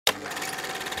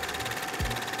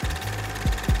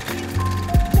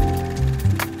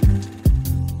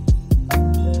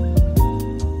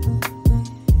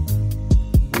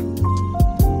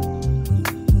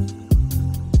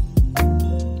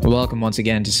Welcome once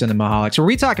again to Cinemaholics, where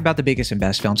we talk about the biggest and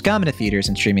best films coming to theaters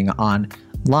and streaming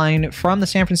online from the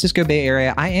San Francisco Bay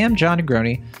Area. I am John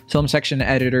Negroni, film section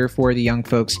editor for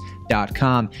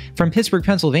theyoungfolks.com. From Pittsburgh,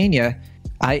 Pennsylvania,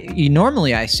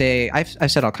 I've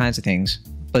said all kinds of things,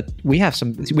 but we have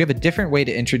a different way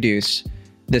to introduce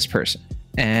this person.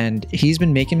 And he's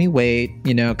been making me wait,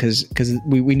 because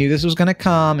we knew this was going to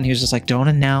come, and he was just like, don't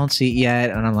announce it yet.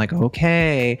 And I'm like,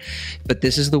 okay, but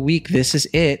this is the week. This is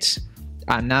it.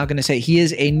 I'm now going to say he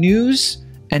is a news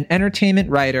and entertainment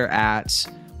writer at...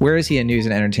 Where is he a news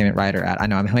and entertainment writer at? I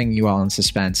know I'm hanging you all in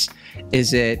suspense.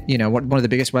 Is it, one of the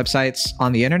biggest websites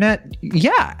on the internet?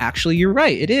 Yeah, actually, you're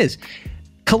right. It is.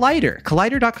 Collider.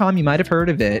 Collider.com, you might have heard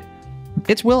of it.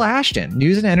 It's Will Ashton,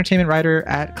 news and entertainment writer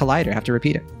at Collider. I have to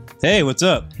repeat it. Hey, what's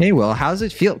up? Hey, Will, how does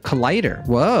it feel? Collider.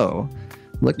 Whoa.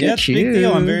 Look at you. Big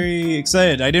deal. I'm very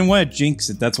excited. I didn't want to jinx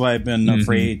it. That's why I've been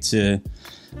afraid to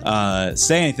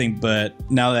say anything. But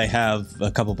now that I have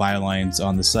a couple bylines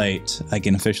on the site, I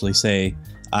can officially say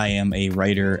I am a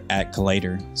writer at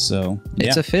Collider. So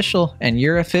it's official, and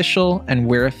you're official, and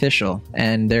we're official.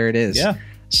 And there it is. Yeah.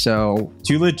 So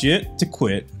too legit to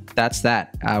quit. That's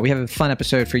that. We have a fun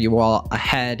episode for you all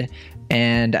ahead.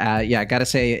 And I gotta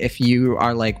say, if you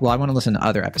are like, well, I want to listen to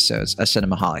other episodes of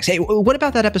Cinemaholics. Hey, what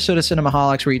about that episode of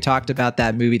Cinemaholics where you talked about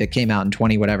that movie that came out in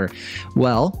 20 whatever?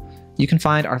 Well, you can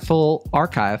find our full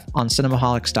archive on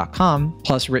cinemaholics.com,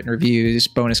 plus written reviews,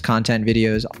 bonus content,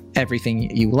 videos,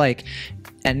 everything you like.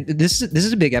 And this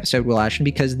is a big episode, Will Ashton,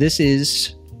 because this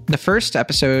is the first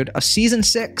episode of season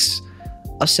 6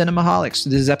 of Cinemaholics.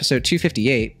 This is episode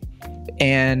 258.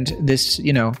 And this,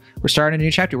 we're starting a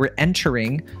new chapter. We're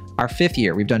entering our 5th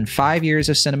year. We've done 5 years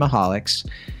of Cinemaholics.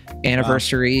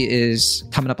 Anniversary is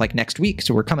coming up like next week.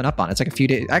 So we're coming up on it. It's like a few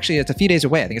days. Actually, it's a few days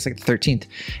away. I think it's like the 13th.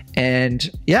 And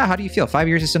yeah, how do you feel? 5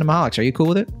 years of Cinemaholics. Are you cool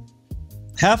with it?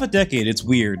 Half a decade. It's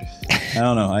weird. I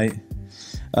don't know. I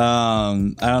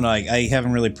don't know. I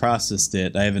haven't really processed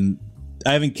it. I haven't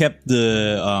kept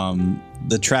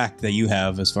the track that you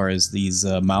have as far as these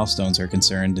milestones are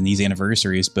concerned and these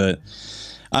anniversaries, but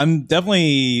I'm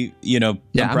definitely, I'm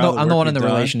the one in the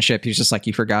relationship who's just like,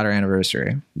 you forgot our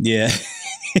anniversary. Yeah.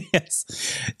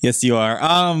 Yes, you are.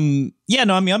 I'm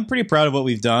pretty proud of what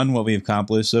we've done, what we've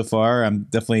accomplished so far.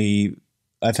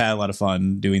 I've had a lot of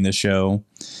fun doing this show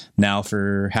now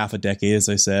for half a decade, as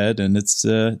I said, and it's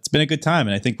been a good time.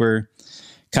 And I think we're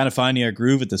kind of finding our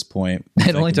groove at this point.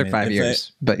 It only took 5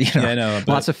 years, but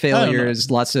lots of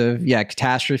failures, lots of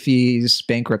catastrophes,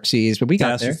 bankruptcies, but we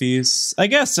got catastrophes. I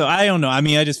guess so. I don't know. I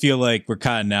mean, I just feel like we're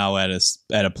kind of now at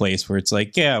a place where it's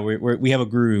like, we have a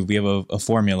groove, we have a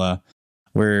formula.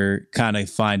 We're kind of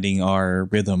finding our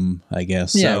rhythm, I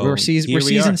guess. Yeah, so we're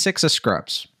season 6 of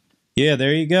Scrubs. Yeah,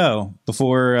 there you go.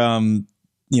 Before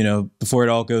it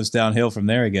all goes downhill from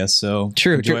there, I guess. So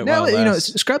true. No,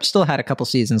 Scrubs still had a couple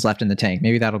seasons left in the tank.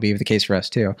 Maybe that'll be the case for us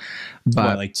too.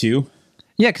 But like 2?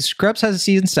 Yeah, because Scrubs has a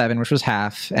season 7, which was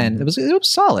half, and it was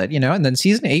solid, And then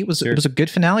season 8 was a good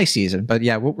finale season. But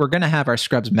yeah, we're gonna have our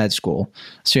Scrubs med school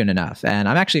soon enough, and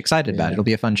I'm actually excited about it. It'll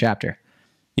be a fun chapter.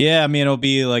 Yeah, I mean, it'll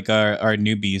be like our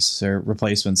newbies or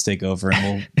replacements take over,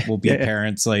 and we'll be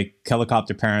parents, like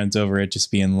helicopter parents over it,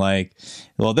 just being like,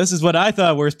 well, this is what I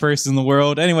thought, worst person in the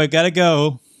world. Anyway, gotta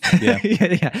go. Yeah.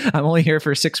 Yeah. I'm only here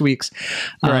for 6 weeks.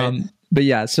 Right. But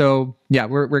yeah, so yeah,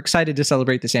 we're excited to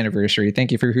celebrate this anniversary.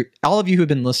 Thank you for all of you who've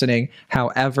been listening,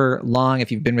 however long.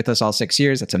 If you've been with us all 6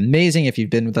 years, that's amazing. If you've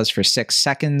been with us for 6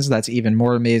 seconds, that's even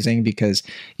more amazing because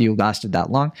you lasted that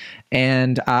long.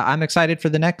 And I'm excited for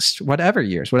the next whatever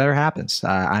happens.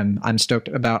 I'm stoked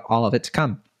about all of it to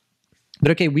come.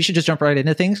 But okay, we should just jump right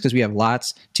into things because we have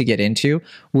lots to get into.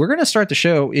 We're going to start the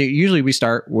show. Usually we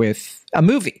start with a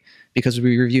movie because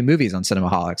we review movies on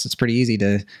Cinemaholics. It's pretty easy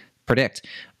to predict.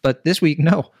 But this week,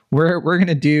 no, we're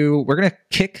going to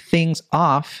kick things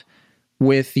off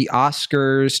with the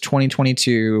Oscars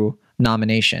 2022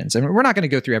 nominations. And we're not going to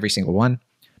go through every single one,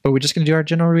 but we're just going to do our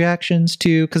general reactions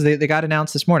too, because they got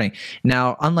announced this morning.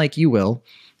 Now, unlike you, Will,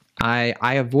 I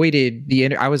avoided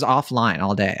I was offline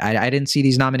all day. I didn't see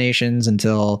these nominations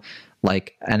until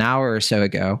like an hour or so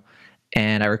ago.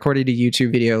 And I recorded a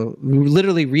YouTube video,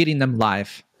 literally reading them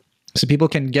live. So people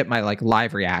can get my like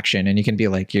live reaction, and you can be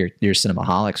like, your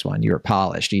Cinemaholics one, you were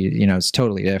polished, it's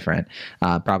totally different,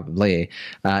 probably.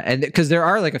 And because there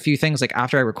are like a few things, like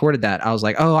after I recorded that, I was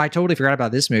like, oh, I totally forgot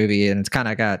about this movie, and it's kind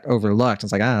of got overlooked. I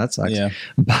was like, that sucks. Yeah.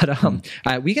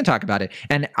 But we can talk about it.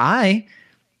 And I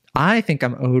think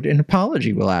I'm owed an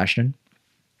apology, Will Ashton.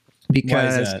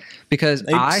 Because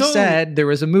I said there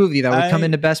was a movie that would come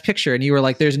into Best Picture, and you were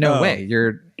like, there's no way.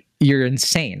 You're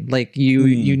insane. Like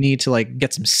you need to like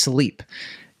get some sleep.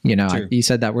 You know, Sure. you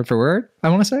said that word for word, I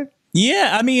want to say.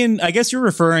 Yeah, I mean, I guess you're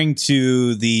referring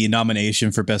to the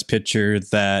nomination for Best Picture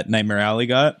that Nightmare Alley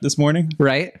got this morning.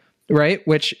 Right. Right.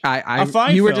 Which A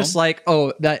fine you were film. just like,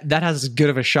 oh, that has as good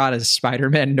of a shot as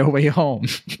Spider-Man No Way Home.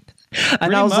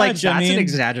 And I was like, much, that's an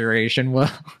exaggeration.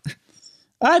 Well,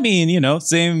 I mean, you know,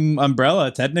 same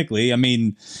umbrella, technically. I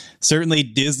mean, certainly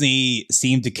Disney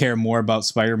seemed to care more about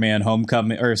Spider-Man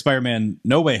Homecoming or Spider-Man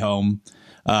No Way Home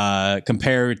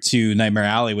compared to Nightmare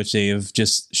Alley, which they have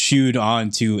just shooed on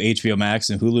to HBO Max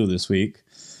and Hulu this week.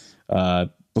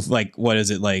 Like, what is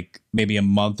it, like maybe a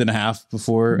month and a half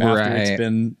before after it's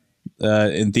been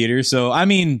in theaters? So, I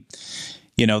mean,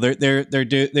 you know, they're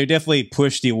definitely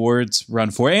pushed the awards run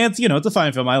for it. And, you know, it's a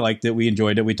fine film. I liked it. We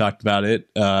enjoyed it. We talked about it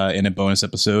in a bonus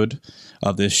episode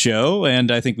of this show.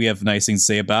 And I think we have nice things to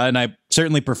say about it. And I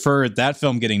certainly preferred that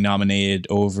film getting nominated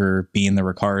over Being the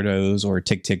Ricardos or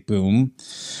Tick, Tick, Boom,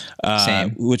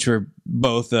 which were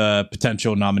both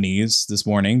potential nominees this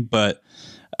morning. But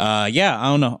yeah, I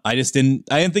don't know. I didn't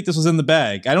think this was in the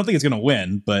bag. I don't think it's going to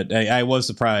win, but I was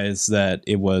surprised that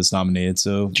it was nominated.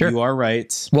 So sure. You are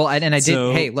right. Well, and I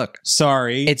did. Hey, look,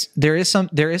 sorry. There is some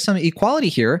equality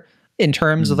here in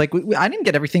terms of like, I didn't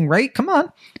get everything right. Come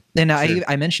on. And sure.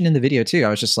 I mentioned in the video too, I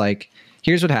was just like,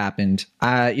 here's what happened.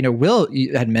 You know, Will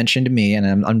had mentioned to me, and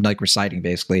I'm like reciting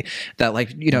basically that,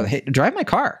 like, you know, hey, Drive My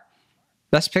Car,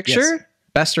 Best Picture. Yes.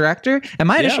 Best Director. And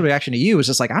my initial reaction to you was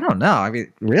just like, I don't know. I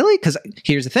mean, really? Because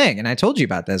here's the thing. And I told you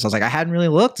about this. I was like, I hadn't really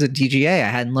looked at DGA. I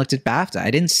hadn't looked at BAFTA.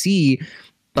 I didn't see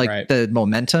like the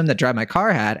momentum that Drive My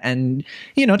Car had. And,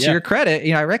 you know, to your credit,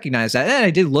 you know, I recognize that. And I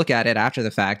did look at it after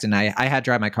the fact. And I had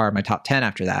Drive My Car in my top 10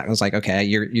 after that. I was like, okay,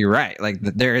 you're right. Like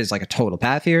there is like a total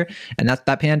path here. And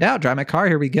that panned out. Drive My Car.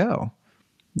 Here we go.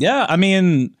 Yeah. I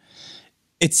mean,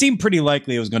 it seemed pretty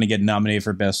likely it was going to get nominated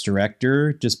for Best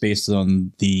Director just based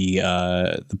on the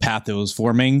path it was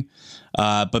forming.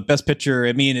 But Best Picture,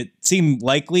 I mean, it seemed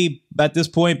likely at this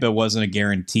point, but wasn't a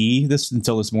guarantee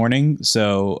until this morning.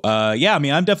 So, yeah, I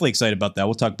mean, I'm definitely excited about that.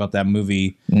 We'll talk about that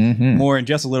movie more in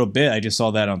just a little bit. I just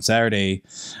saw that on Saturday.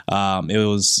 It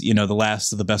was, you know, the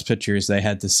last of the Best Pictures I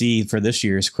had to see for this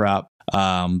year's crop.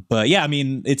 But yeah, I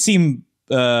mean, it seemed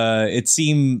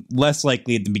less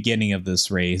likely at the beginning of this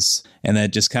race, and then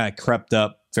it just kind of crept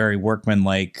up very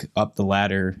workmanlike up the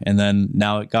ladder, and then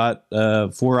now it got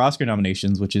 4 Oscar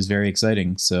nominations, which is very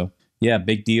exciting. So yeah,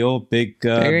 big deal, big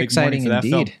exciting morning for that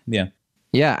indeed. Film.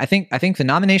 Yeah. I think the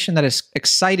nomination that has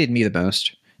excited me the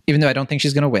most, even though I don't think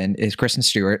she's going to win, is Kristen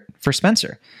Stewart for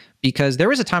Spencer, because there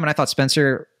was a time when I thought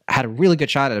Spencer had a really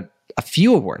good shot at a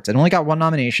few awards. It only got 1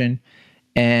 nomination.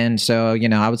 And so, you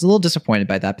know, I was a little disappointed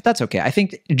by that, but that's okay. I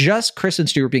think just Kristen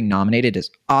Stewart being nominated is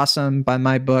awesome by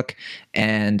my book.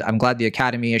 And I'm glad the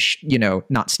Academy is, you know,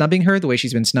 not snubbing her the way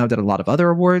she's been snubbed at a lot of other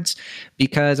awards,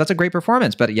 because that's a great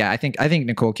performance. But yeah, I think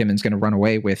Nicole Kidman's going to run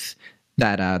away with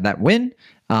that win.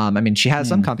 I mean, she has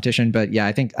some competition, but yeah,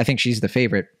 I think she's the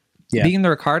favorite. Yeah. Being the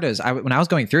Ricardos, when I was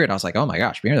going through it, I was like, oh my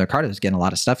gosh, Being the Ricardos is getting a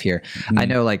lot of stuff here. I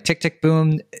know, like Tick, Tick,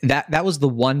 Boom, that was the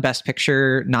one Best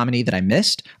Picture nominee that I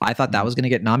missed. I thought that was going to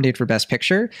get nominated for Best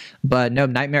Picture, but no,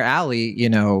 Nightmare Alley, you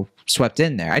know, swept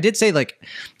in there. I did say, like,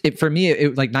 for me,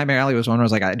 like Nightmare Alley was one where I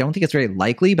was like, I don't think it's very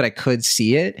likely, but I could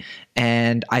see it.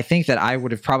 And I think that I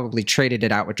would have probably traded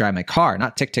it out with Drive My Car,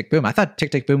 not Tick, Tick, Boom. I thought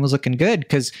Tick, Tick, Boom was looking good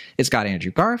because it's got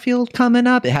Andrew Garfield coming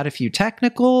up. It had a few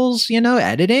technicals, you know,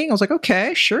 editing. I was like,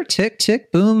 okay, sure, Tick,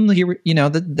 Tick, Boom. Here, you know,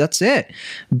 that's it.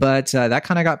 But that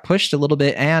kind of got pushed a little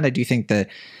bit. And I do think that,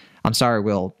 I'm sorry,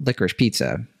 Will, Licorice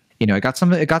Pizza, you know, it got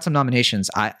some nominations.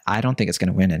 I don't think it's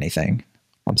going to win anything.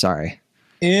 I'm sorry.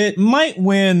 It might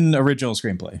win original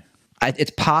screenplay. It's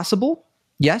possible,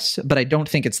 yes, but I don't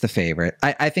think it's the favorite.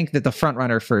 I think that the front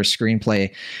runner for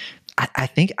screenplay, I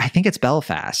think it's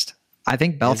Belfast. I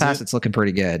think Belfast, it's looking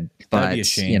pretty good. But that'd be a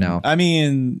shame. You know, I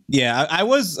mean, yeah, I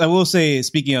will say,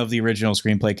 speaking of the original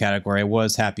screenplay category, I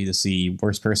was happy to see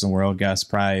Worst Person in the World Gas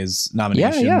Prize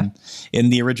nomination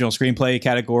in the original screenplay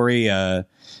category,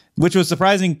 which was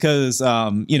surprising because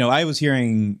you know, I was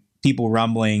hearing people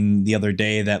rumbling the other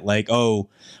day that, like, oh,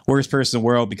 Worst Person in the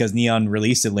World, because Neon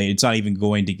released it late, it's not even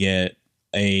going to get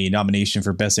a nomination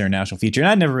for Best International Feature. And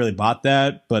I never really bought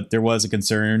that, but there was a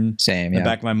concern in the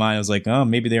back of my mind. I was like, oh,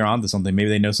 maybe they're onto something. Maybe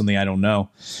they know something I don't know.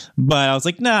 But I was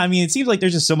like, nah, I mean, it seems like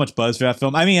there's just so much buzz for that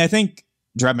film. I mean, I think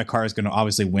Drive My Car is going to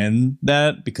obviously win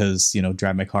that because, you know,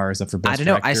 Drive My Car is up for Best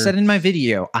Director. I said in my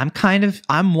video,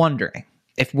 I'm wondering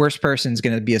if Worst Person is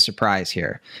going to be a surprise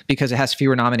here because it has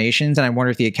fewer nominations. And I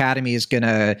wonder if the Academy is going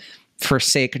to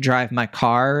forsake Drive My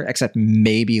Car, except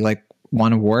maybe like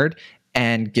 1 award,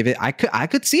 and give it. I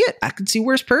could see it. I could see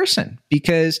Worst Person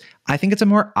because I think it's a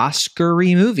more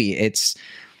Oscar-y movie.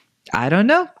 I don't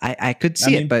know. I could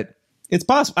see it, but it's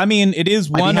possible. I mean, it is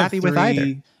one of happy three. with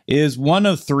either. Is one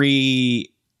of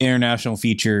three international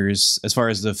features as far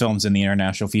as the films in the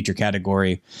international feature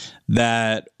category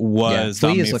that was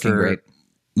nominated for great.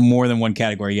 More than one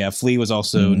category. Yeah, Flea was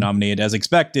also nominated as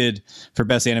expected for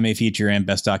Best Anime Feature and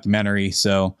Best Documentary.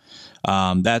 So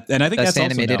that, and I think Best that's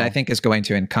Animated, also I think, is going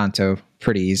to Encanto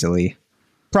pretty easily.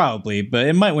 Probably, but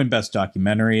it might win Best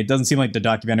Documentary. It doesn't seem like the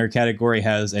documentary category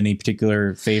has any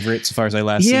particular favorites as far as I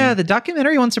last seen. Yeah, the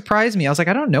documentary one surprised me. I was like,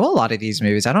 I don't know a lot of these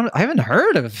movies. I haven't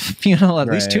heard of, at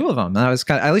least two of them. And I was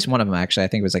at least one of them, actually. I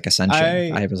think it was like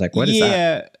Ascension. I was like, what is that?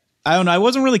 Yeah, I don't know. I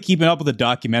wasn't really keeping up with the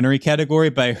documentary category,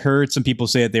 but I heard some people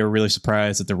say that they were really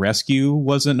surprised that The Rescue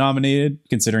wasn't nominated,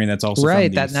 considering that's also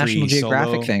right, from the that National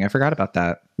Geographic Solo thing. I forgot about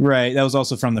that. Right, that was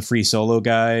also from the Free Solo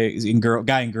guy and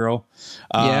girl.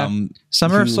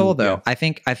 Summer of Soul, though. Yeah. I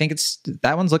think it's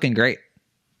that one's looking great.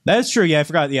 That's true. Yeah, I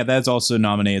forgot. Yeah, that's also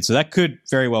nominated, so that could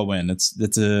very well win. It's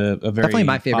a very definitely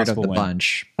my favorite of the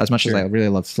bunch. As much as I really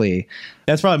love Flea,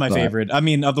 that's probably my favorite. I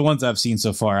mean, of the ones I've seen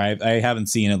so far, I haven't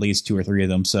seen at least 2 or 3 of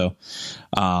them. So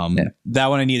that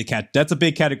one I need to catch. That's a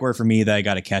big category for me that I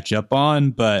got to catch up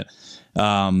on. But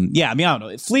I mean, I don't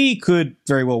know. Flea could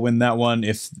very well win that one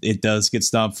if it does get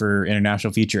stumped for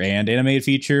international feature and animated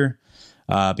feature,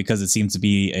 because it seems to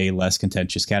be a less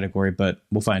contentious category. But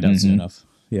we'll find out soon enough.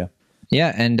 Yeah.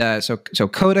 Yeah, and so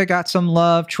Coda got some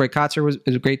love. Troy Kotzer was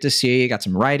great to see. Got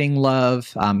some writing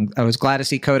love. I was glad to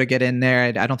see Coda get in there.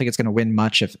 I don't think it's going to win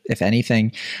much, if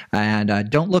anything. And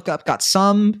Don't Look Up got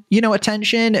some,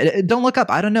 attention. Don't Look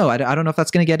Up, I don't know. I don't know if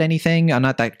that's going to get anything. I'm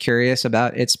not that curious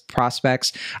about its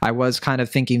prospects. I was kind of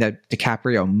thinking that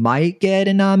DiCaprio might get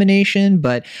a nomination,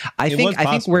 but I think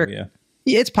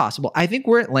it's possible. I think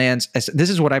where it lands, this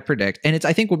is what I predict, and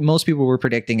I think what most people were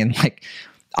predicting in like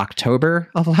October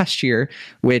of last year,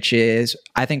 which is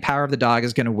I think Power of the Dog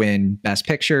is going to win Best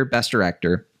Picture, Best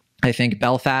Director. I think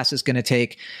Belfast is going to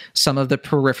take some of the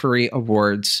periphery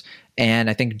awards, and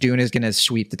I think Dune is going to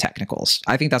sweep the technicals.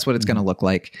 I think that's what it's going to look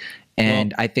like,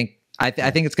 and I think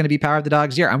it's going to be Power of the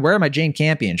Dog's year. I'm wearing my Jane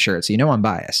Campion shirt, so I'm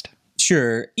biased.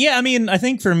 Sure, yeah. I mean, I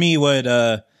think for me, what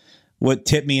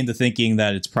tipped me into thinking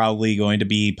that it's probably going to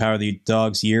be Power of the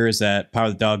Dog's year is that Power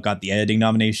of the Dog got the editing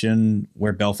nomination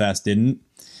where Belfast didn't.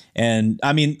 And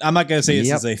I mean, I'm not going to say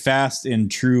this is a fast and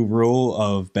true rule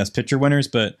of Best Picture winners,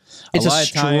 but it's a lot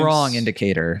of times, strong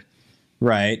indicator.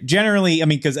 Right. Generally, I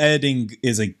mean, because editing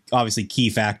is a obviously key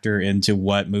factor into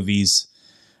what movies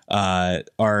are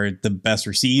the best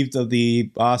received of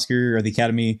the Oscar or the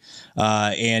Academy.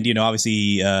 And,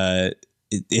 obviously,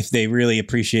 if they really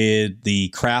appreciated the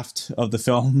craft of the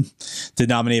film to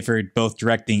nominate for both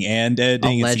directing and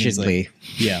editing, allegedly,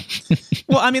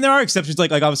 well, I mean, there are exceptions,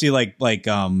 like obviously, like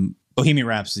Bohemian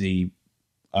Rhapsody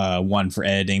won for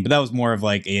editing, but that was more of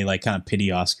like a kind of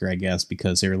pity Oscar, I guess,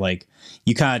 because they were like,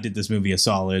 you kind of did this movie a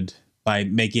solid by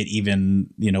make it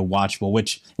even watchable.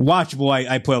 Which I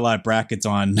put a lot of brackets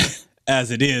on.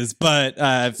 As it is, but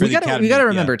for we got to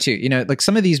remember too, like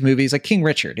some of these movies, like King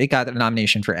Richard, it got a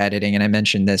nomination for editing, and I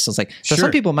mentioned this. I was like, so some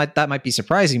people that might be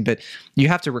surprising, but you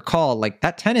have to recall like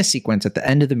that tennis sequence at the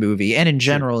end of the movie, and in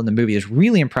general in the movie, is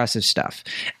really impressive stuff.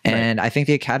 And I think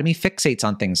the Academy fixates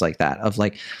on things like that, of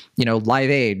like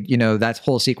Live Aid, that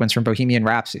whole sequence from Bohemian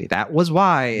Rhapsody. That was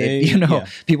why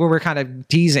people were kind of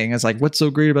teasing as like, what's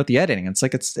so great about the editing? It's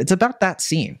like it's about that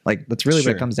scene. Like that's really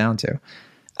what it comes down to.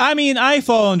 I mean, I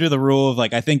fall under the rule of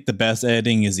like, I think the best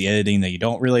editing is the editing that you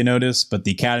don't really notice, but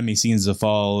the Academy seems to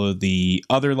follow the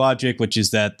other logic, which is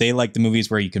that they like the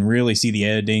movies where you can really see the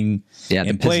editing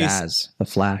in place, pizzazz, the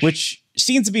flash, which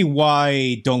seems to be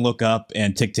why Don't Look Up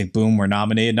and Tick, Tick, Boom were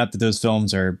nominated. Not that those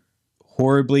films are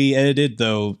horribly edited,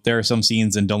 though there are some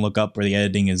scenes in Don't Look Up where the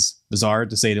editing is bizarre,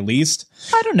 to say the least.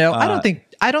 I don't know. I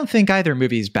don't think either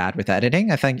movie is bad with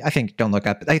editing. I think Don't Look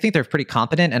Up. I think they're pretty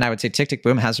competent, and I would say Tick, Tick,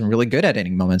 Boom has some really good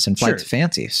editing moments in Flight to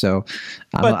Fancy. So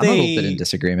I'm a little bit in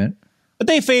disagreement. But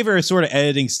they favor a sort of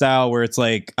editing style where it's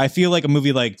like, I feel like a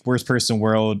movie like Worst Person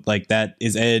World, like that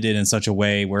is edited in such a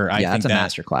way where I think that's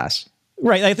a masterclass.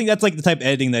 Right. I think that's like the type of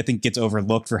editing that I think gets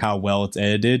overlooked for how well it's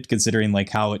edited, considering like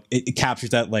how it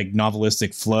captures that like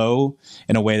novelistic flow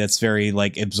in a way that's very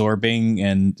like absorbing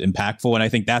and impactful. And I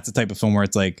think that's the type of film where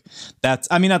it's like,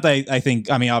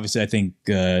 obviously I think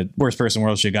Worst Person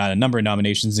World should have got a number of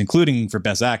nominations, including for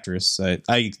Best Actress.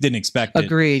 I didn't expect it.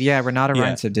 Agreed. Yeah. Renata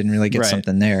Rentsev didn't really get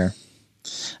something there.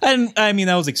 And I mean,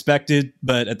 that was expected,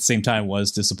 but at the same time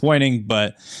was disappointing.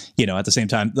 But, at the same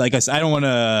time, like I said, I don't want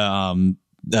to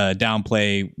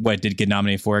downplay what it did get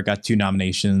nominated for. It got 2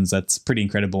 nominations. That's pretty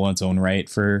incredible in its own right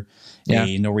for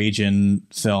a Norwegian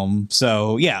film.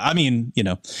 So yeah, I mean,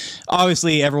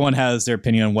 obviously everyone has their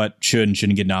opinion on what should and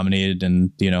shouldn't get nominated,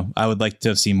 and I would like to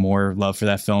have seen more love for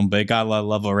that film, but it got a lot of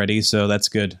love already, so that's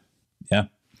good.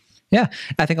 Yeah,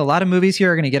 I think a lot of movies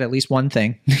here are going to get at least one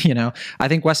thing. I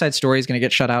think West Side Story is going to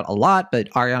get shut out a lot, but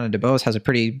Ariana DeBose has a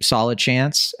pretty solid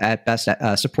chance at Best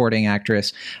Supporting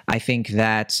Actress. I think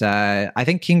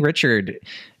King Richard.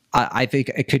 I think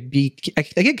it could be. I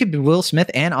think it could be Will Smith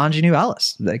and Ingenue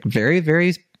Ellis. Like very,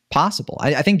 very possible.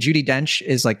 I think Judi Dench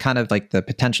is like kind of like the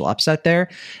potential upset there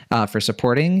for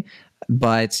supporting.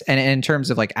 But and in terms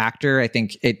of like actor, I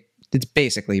think it's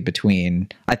basically between,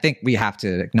 I think we have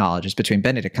to acknowledge it's between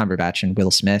Benedict Cumberbatch and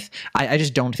Will Smith. I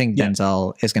just don't think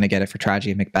Denzel is going to get it for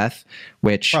Tragedy of Macbeth,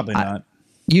 which probably not.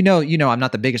 I'm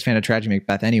not the biggest fan of Tragedy of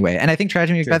Macbeth anyway. And I think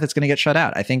Tragedy of Macbeth is going to get shut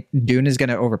out. I think Dune is going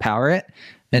to overpower it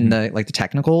in the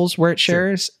technicals where it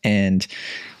shares. Sure. And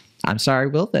I'm sorry,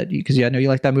 Will, because I know you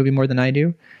like that movie more than I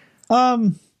do.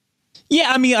 Yeah,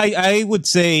 I mean, I would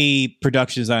say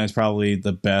production design is probably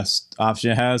the best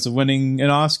option it has of winning an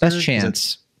Oscar. Best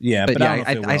chance. Yeah, but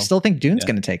I still think Dune's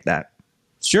going to take that.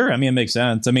 Sure. I mean, it makes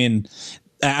sense. I mean,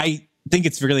 I think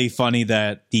it's really funny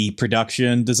that the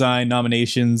production design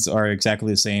nominations are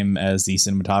exactly the same as the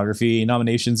cinematography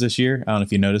nominations this year. I don't know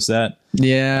if you noticed that.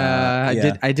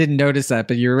 Yeah, I didn't notice that,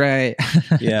 but you're right.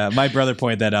 Yeah, my brother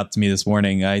pointed that out to me this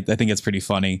morning. I think it's pretty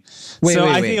funny. Wait.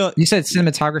 You said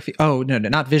cinematography. Oh, no,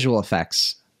 not visual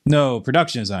effects. No,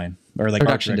 production design. Or like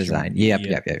production design. Yep.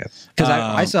 Because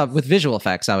I saw with visual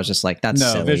effects, I was just like, that's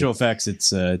silly. Visual effects,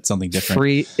 it's something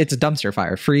different. It's a dumpster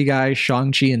fire. Free Guy,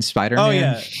 Shang-Chi, and Spider-Man. Oh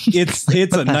yeah, it's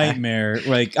a nightmare.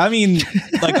 Like, I mean,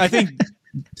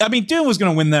 Dune was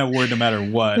going to win that award no matter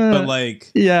what. But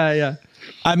like, yeah.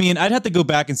 I mean, I'd have to go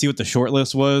back and see what the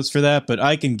shortlist was for that, but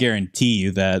I can guarantee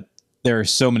you that there are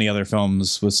so many other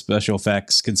films with special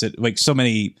effects, like so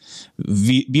many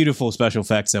beautiful special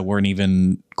effects that weren't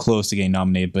even close to getting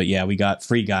nominated. But yeah, we got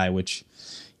Free Guy, which,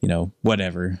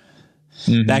 whatever.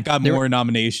 Mm-hmm. That got more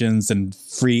nominations than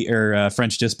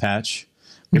French Dispatch.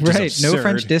 Right, no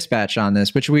French Dispatch on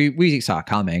this, which we saw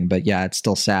coming. But yeah, it's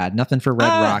still sad. Nothing for Red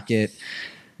Rocket.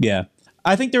 Yeah.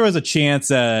 I think there was a chance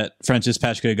that French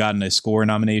Dispatch could have gotten a score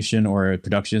nomination or a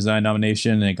production design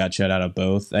nomination, and it got shut out of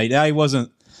both. I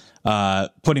wasn't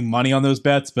putting money on those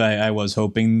bets, but I was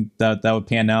hoping that would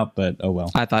pan out, but oh well.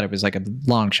 I thought it was like a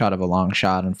long shot of a long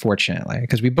shot, unfortunately,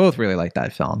 because we both really like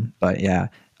that film. But yeah,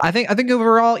 I think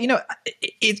overall,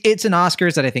 it's an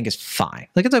Oscars that I think is fine.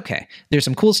 Like, it's okay. There's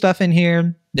some cool stuff in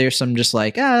here. There's some just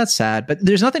like, that's sad, but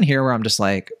there's nothing here where I'm just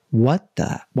like, what?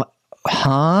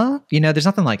 Huh? There's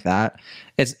nothing like that.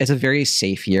 It's a very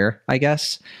safe year, I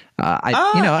guess.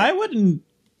 I wouldn't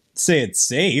say it's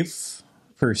safe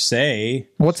per se.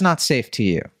 What's not safe to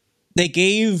you? They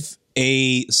gave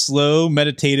a slow,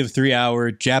 meditative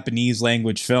 3-hour Japanese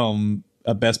language film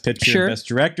a Best Picture, Best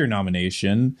Director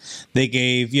nomination. They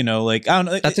gave, I don't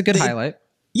know. That's a good highlight.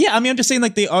 Yeah, I mean, I'm just saying,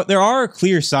 like, there are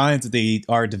clear signs that they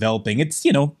are developing. It's,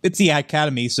 it's the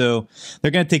Academy, so they're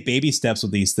going to take baby steps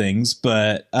with these things.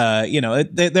 But,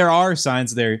 there are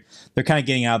signs they're kind of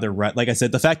getting out of their rut. Like I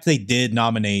said, the fact that they did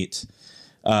nominate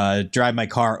Drive My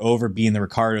Car over Being the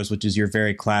Ricardos, which is your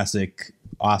very classic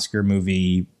Oscar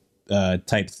movie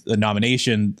type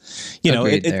nomination,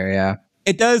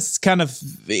 it does kind of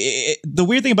the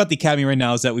weird thing about the Academy right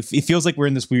now is that it feels like we're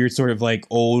in this weird sort of like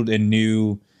old and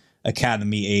new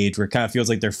Academy age where it kind of feels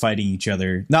like they're fighting each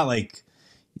other. Not like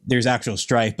there's actual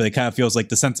strife, but it kind of feels like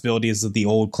the sensibilities of the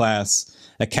old class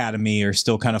Academy are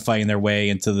still kind of fighting their way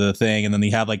into the thing, and then they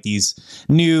have like these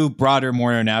new, broader,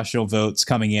 more international votes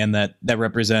coming in that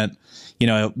represent,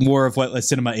 more of what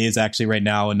cinema is actually right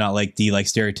now, and not like the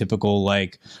stereotypical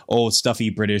like old stuffy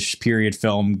British period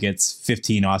film gets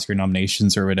 15 Oscar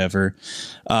nominations or whatever.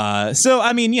 So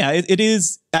I mean, yeah, it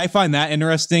is. I find that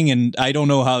interesting, and I don't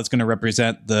know how it's going to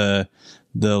represent the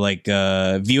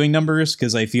viewing numbers,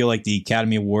 because I feel like the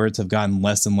Academy Awards have gotten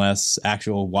less and less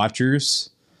actual watchers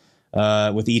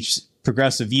with each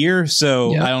progressive year.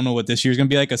 So I don't know what this year's going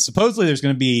to be like. Supposedly there's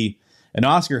going to be an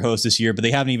Oscar host this year, but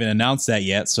they haven't even announced that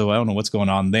yet. So I don't know what's going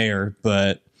on there,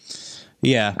 but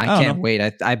yeah, I can't wait.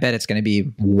 I bet it's going to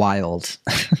be wild.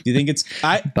 Do you think it's,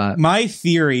 my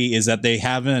theory is that they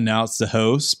haven't announced the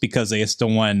host because they still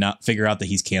want to not figure out that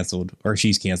he's canceled or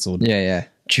she's canceled. Yeah.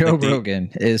 Joe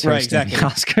Rogan is hosting the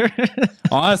Oscar.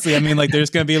 Honestly, I mean, like, there's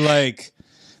going to be like,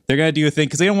 they're going to do a thing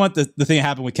because they don't want the thing to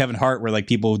happen with Kevin Hart where like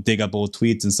people dig up old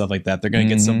tweets and stuff like that. They're going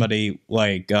to get somebody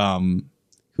like,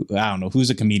 I don't know who's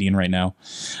a comedian right now.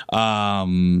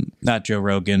 Not Joe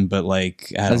Rogan, but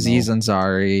like Aziz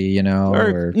Ansari,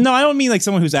 or no, I don't mean like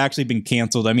someone who's actually been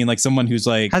canceled. I mean like someone who's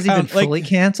like, has he been fully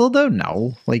canceled though?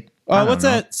 No, like. What's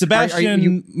that?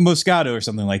 Sebastian Moscato or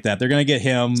something like that. They're going to get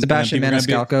him. Sebastian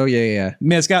Maniscalco. Yeah.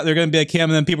 Maniscalco. They're going to be like him.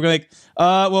 And then people are like,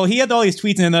 well, he had all these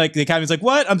tweets and then like the Academy's like,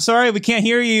 what? I'm sorry. We can't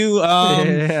hear you.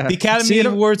 The Academy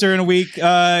Awards are in a week.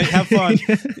 Have fun.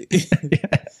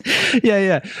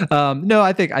 Yeah. No,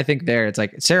 I think there it's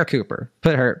like Sarah Cooper.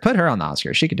 Put her on the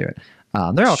Oscars. She could do it.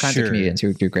 There are all kinds of comedians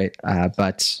who do great.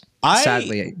 But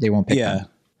sadly, they won't pick them.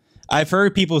 I've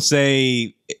heard people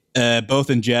say both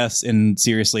in jest and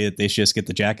seriously that they should just get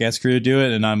the Jackass crew to do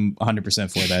it, and I'm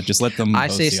 100% for that. Just let them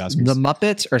host the Oscars. The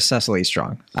Muppets or Cecily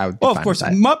Strong. I would. Well, of course,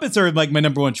 Muppets are like my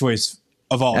number one choice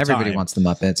of all time. Everybody wants the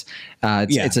Muppets.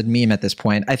 It's a meme at this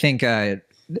point. I think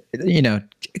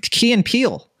Key and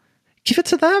Peele. Give it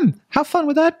to them. How fun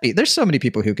would that be? There's so many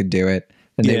people who could do it.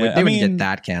 And they wouldn't get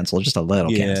that canceled, just a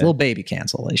little little baby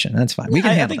cancellation. That's fine. We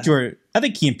can handle that. I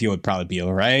think Key and Peele would probably be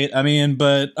all right.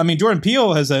 Jordan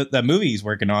Peele has that movie he's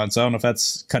working on, so I don't know if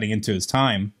that's cutting into his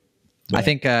time. But. I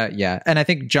think, and I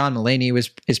think John Mulaney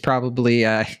is probably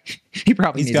he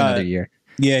probably needs another year.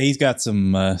 Yeah, he's got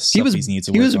some stuff he needs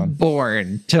to work on. He was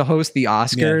born to host the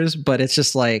Oscars, but it's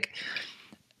just like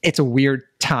it's a weird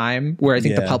time where I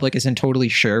think the public isn't totally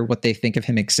sure what they think of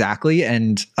him exactly,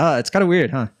 and it's kind of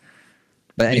weird, huh?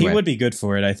 But anyway. He would be good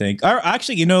for it, I think. Or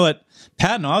actually, you know what?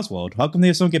 Patton Oswalt. How come they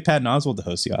just don't get Patton Oswalt to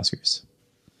host the Oscars?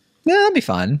 Yeah, that'd be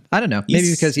fun. I don't know.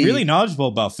 Maybe because he's really knowledgeable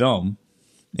about film.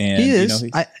 And, he is.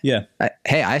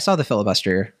 I saw the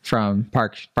filibuster from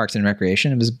Parks and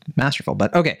Recreation. It was masterful.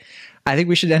 But okay, I think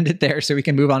we should end it there so we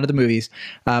can move on to the movies.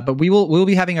 But we'll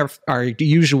be having our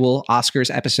usual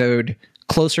Oscars episode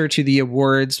closer to the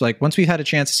awards, like once we've had a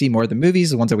chance to see more of the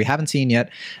movies, the ones that we haven't seen yet.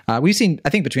 We've seen, I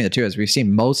think between the two of us, we've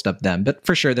seen most of them, but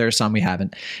for sure there are some we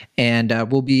haven't. And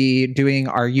we'll be doing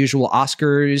our usual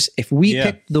Oscars if we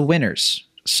pick the winners.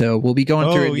 So we'll be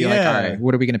going through and be like, all right,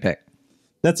 what are we going to pick?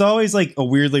 That's always like a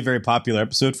weirdly very popular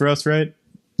episode for us, right?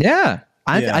 Yeah.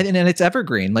 And it's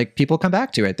evergreen. Like people come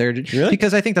back to it. They're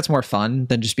because I think that's more fun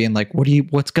than just being like,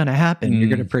 what's going to happen? You're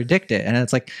going to predict it. And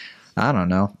it's like, I don't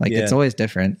know. Like it's always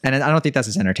different. And I don't think that's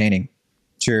as entertaining.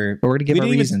 Sure. But we're going to give our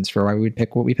reasons for why we would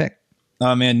pick what we pick.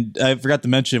 Oh man, I forgot to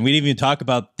mention, we didn't even talk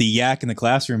about the Yak in the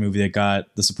Classroom movie that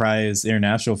got the surprise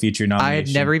international feature nomination. I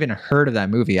had never even heard of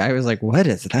that movie. I was like, what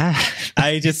is that?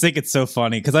 I just think it's so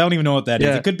funny because I don't even know what that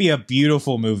is. It could be a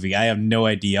beautiful movie. I have no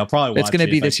idea. I'll probably watch it. It's going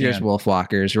to be this year's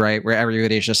Wolfwalkers, right? Where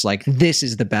everybody's just like, this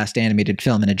is the best animated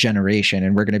film in a generation.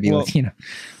 And we're going to be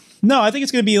No, I think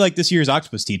it's going to be like this year's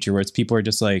Octopus Teacher, where it's people are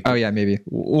just like, oh yeah, maybe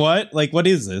what? Like, what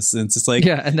is this? And it's just like,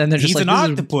 and then they're just like, an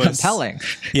octopus. Compelling.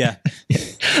 Yeah.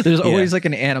 There's always like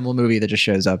an animal movie that just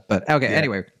shows up. But okay,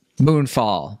 anyway,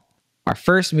 Moonfall. Our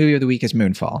first movie of the week is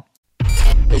Moonfall.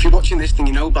 If you're watching this, then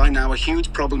you know by now a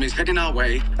huge problem is heading our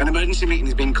way. An emergency meeting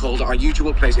is being called at our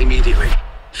usual place immediately.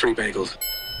 Free bagels.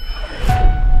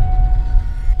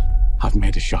 I've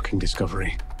made a shocking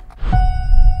discovery.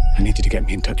 I need you to get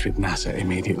me in touch with NASA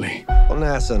immediately. Well,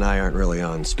 NASA and I aren't really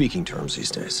on speaking terms these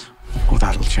days. Well,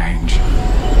 that'll change.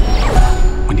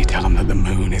 When you tell them that the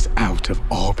moon is out of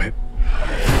orbit.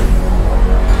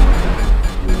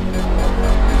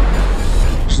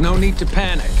 There's no need to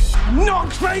panic. I'm not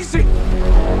crazy!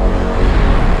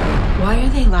 Why are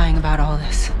they lying about all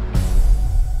this?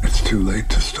 It's too late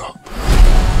to stop.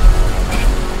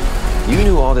 You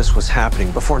knew all this was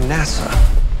happening before NASA.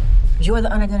 You're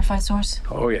the unidentified source?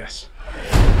 Oh, yes.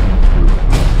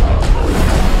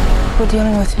 We're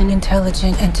dealing with an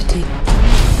intelligent entity.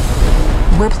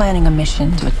 We're planning a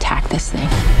mission to attack this thing.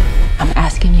 I'm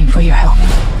asking you for your help.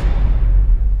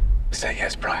 Say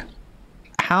yes, Brian.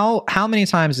 How many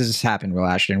times has this happened, Will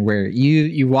Ashton, where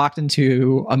you walked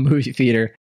into a movie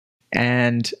theater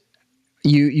and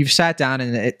you've sat down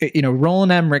and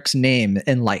Roland Emmerich's name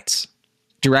in lights,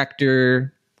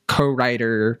 director,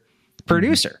 co-writer,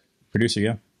 producer. Producer,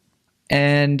 yeah.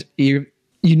 And you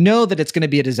know that it's going to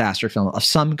be a disaster film of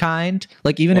some kind.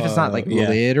 Like, even if it's not like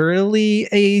literally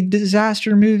a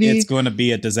disaster movie. It's going to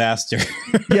be a disaster.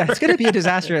 Yeah, it's going to be a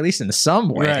disaster, at least in some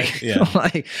way. Right, yeah.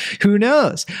 Like, who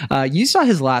knows? You saw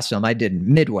his last film, I did,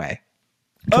 Midway.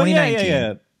 2019. Oh,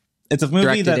 yeah. It's a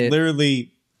movie that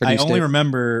literally, I only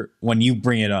remember when you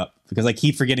bring it up because I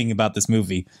keep forgetting about this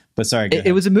movie. But sorry,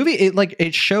 it was a movie.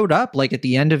 It showed up like at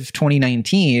the end of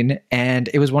 2019, and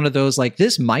it was one of those like,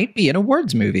 this might be an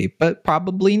awards movie, but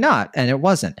probably not, and it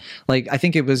wasn't. Like, I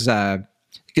think it was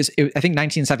because I think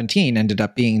 1917 ended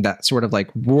up being that sort of like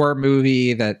war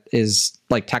movie that is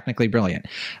like technically brilliant,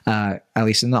 at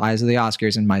least in the eyes of the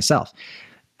Oscars and myself.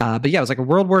 But yeah, it was like a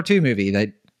World War II movie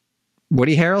that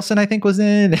Woody Harrelson, I think, was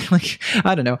in. Like,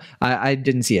 I don't know. I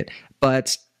didn't see it.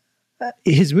 But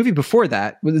his movie before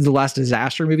that, the last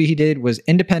disaster movie he did, was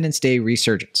Independence Day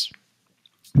Resurgence.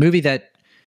 Movie that,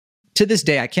 to this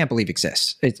day, I can't believe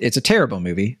exists. It's a terrible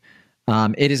movie.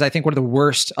 It is, I think, one of the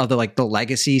worst of the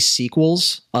legacy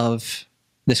sequels of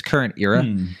this current era.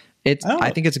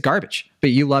 I think it's garbage,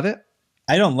 but you love it.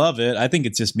 I don't love it. I think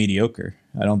it's just mediocre.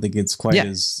 I don't think it's quite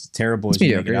as terrible as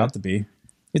you make it out to be.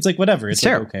 It's like whatever. It's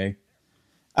like, okay.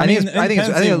 I think it's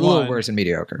a little worse than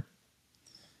mediocre.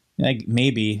 Like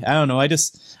maybe, I don't know. I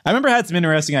remember I had some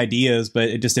interesting ideas, but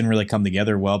it just didn't really come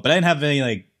together well. But I didn't have any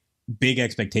like big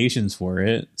expectations for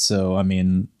it. So I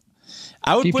mean,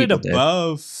 I would put it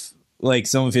above like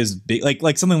some of his big,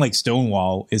 like something like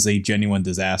Stonewall is a genuine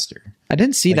disaster. I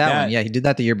didn't see that one. Yeah, he did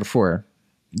that the year before.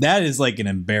 That is like an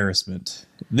embarrassment.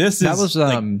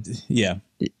 Yeah.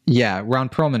 Ron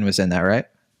Perlman was in that, right?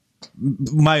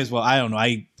 Might as well. I don't know.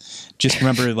 I just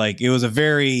remember like it was a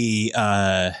very.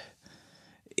 I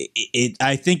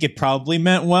think it probably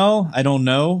meant well. I don't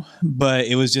know, but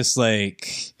it was just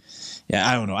like, yeah,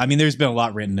 I don't know. I mean, there's been a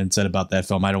lot written and said about that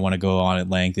film. I don't want to go on at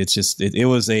length. It's just it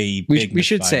was a. We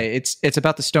should say it's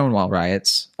about the Stonewall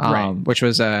riots, which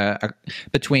was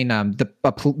between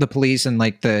the police and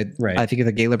like the I think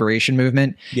the gay liberation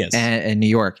movement, in New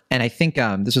York. And I think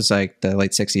this was like the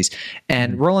late 60s.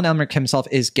 And Roland Emmerich himself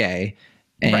is gay,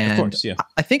 and of course,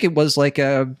 I think it was like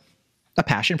a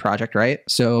passion project, right?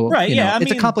 So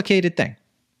it's a complicated thing.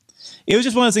 It was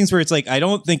just one of those things where it's like, I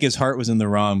don't think his heart was in the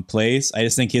wrong place. I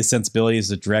just think his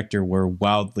sensibilities as a director were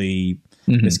wildly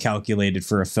miscalculated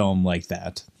for a film like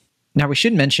that. Now, we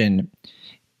should mention,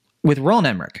 with Roland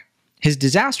Emmerich, his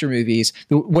disaster movies,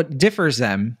 what differs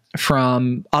them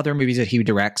from other movies that he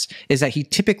directs is that he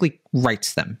typically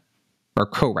writes them or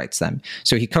co-writes them.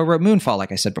 So he co-wrote Moonfall,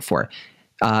 like I said before.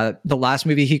 The last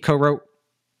movie he co-wrote,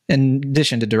 in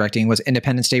addition to directing, was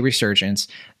Independence Day Resurgence.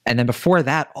 And then before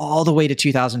that, all the way to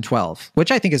 2012,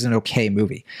 which I think is an okay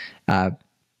movie,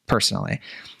 personally.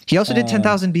 He also did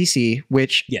 10,000 BC,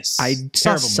 which I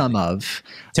saw some of.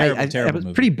 I was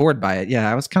pretty bored by it. Yeah,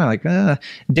 I was kind of like,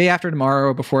 Day After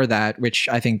Tomorrow before that, which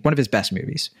I think one of his best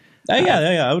movies.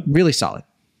 Really solid.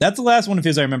 That's the last one of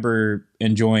his I remember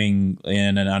enjoying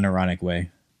in an unironic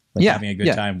way. Like having a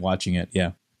good time watching it.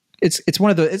 Yeah. It's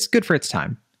good for its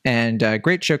time. And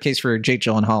great showcase for Jake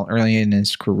Gyllenhaal early in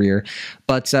his career.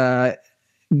 But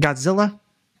Godzilla,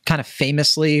 kind of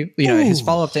famously, his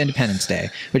follow-up to Independence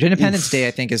Day, which Independence Day,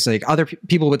 I think, is like other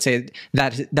people would say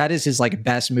that is his like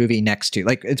best movie next to,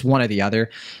 like, it's one or the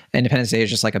other. Independence Day is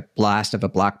just like a blast of a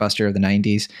blockbuster of the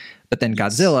 90s. But then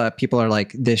Godzilla, people are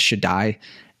like, this should die.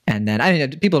 And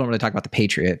then, people don't really talk about The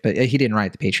Patriot, but he didn't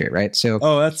write The Patriot, right? So,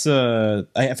 that's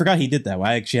I forgot he did that.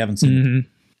 I actually haven't seen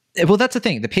it. Well, that's the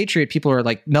thing. The Patriot, people are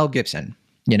like Mel Gibson.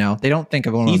 They don't think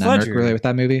of Roland Emmerich really with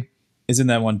that movie. Is in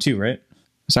that one too, right?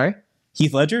 Sorry?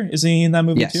 Heath Ledger? Is he in that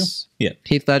movie too? Yeah.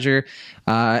 Heath Ledger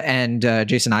and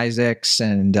Jason Isaacs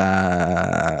and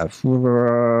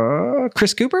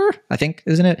Chris Cooper, I think,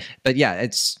 isn't it? But yeah,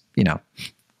 it's,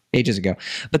 ages ago.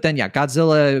 But then,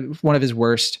 Godzilla, one of his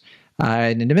worst.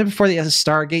 And then before the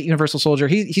Stargate, Universal Soldier,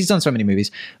 he's done so many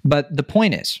movies. But the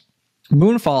point is,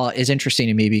 Moonfall is interesting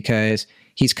to me because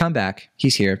he's come back,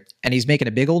 he's here, and he's making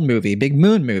a big old movie, big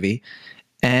moon movie.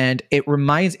 And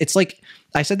it's like,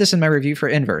 I said this in my review for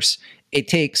Inverse, it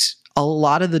takes a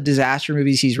lot of the disaster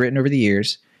movies he's written over the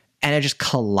years and it just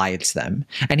collides them.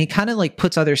 And he kind of like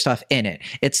puts other stuff in it.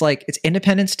 It's like, it's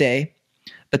Independence Day,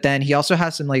 but then he also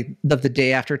has some like the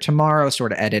Day After Tomorrow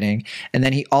sort of editing. And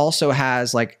then he also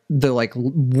has like the like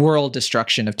world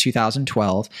destruction of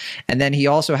 2012. And then he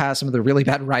also has some of the really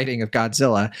bad writing of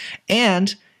Godzilla.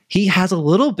 And he has a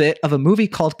little bit of a movie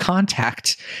called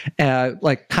Contact,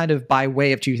 like kind of by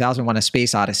way of 2001: A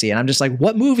Space Odyssey. And I'm just like,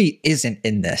 what movie isn't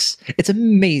in this? It's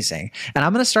amazing. And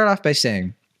I'm going to start off by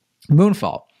saying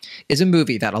Moonfall is a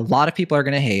movie that a lot of people are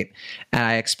going to hate. And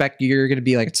I expect you're going to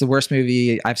be like, it's the worst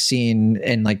movie I've seen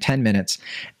in like 10 minutes.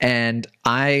 And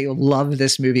I love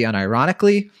this movie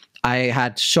unironically. I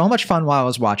had so much fun while I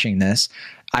was watching this.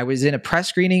 I was in a press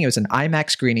screening. It was an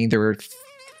IMAX screening. There were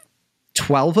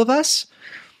 12 of us.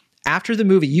 After the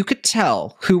movie, you could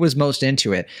tell who was most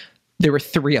into it. There were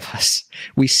 3 of us.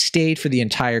 We stayed for the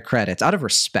entire credits out of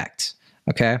respect.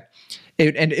 Okay.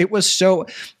 It was so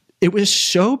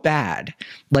bad.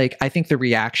 Like, I think the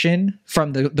reaction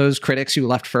from those critics who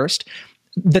left first,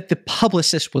 that the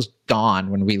publicist was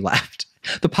gone when we left.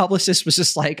 The publicist was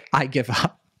just like, I give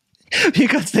up.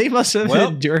 Because they must have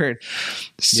endured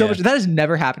so much. That has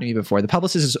never happened to me before. The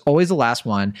publicist is always the last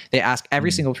one. They ask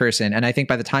every single person. And I think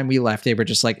by the time we left, they were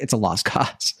just like, it's a lost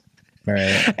cause.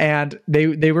 Right. And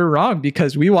they were wrong,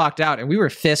 because we walked out and we were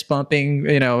fist bumping,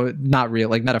 not real,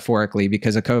 like metaphorically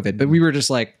because of COVID, but we were just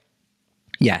like,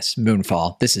 yes,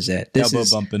 Moonfall. This is it. Elbow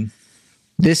bumping.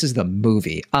 This is the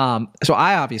movie. So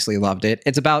I obviously loved it.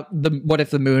 It's about what if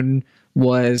the moon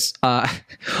was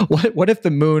what if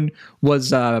the moon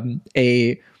was an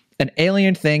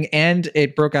alien thing, and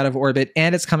it broke out of orbit,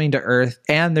 and it's coming to Earth,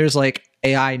 and there's like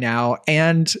AI now,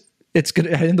 and it's gonna,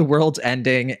 and the world's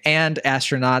ending, and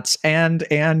astronauts, and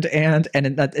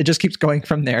it just keeps going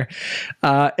from there.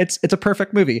 It's a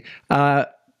perfect movie.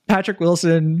 Patrick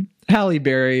Wilson, Halle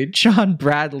Berry, John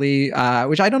Bradley,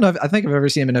 which I don't know I think I've ever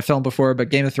seen him in a film before, but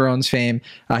Game of Thrones fame,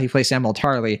 he plays Samuel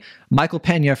Tarly, Michael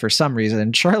Pena for some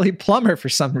reason, Charlie Plummer for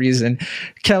some reason,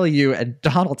 Kelly Yu, and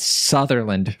Donald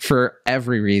Sutherland for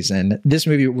every reason. This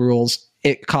movie rules.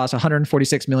 It cost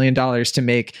 $146 million to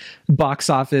make. Box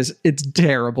office, it's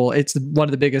terrible. It's one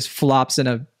of the biggest flops in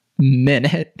a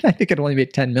minute. I think it only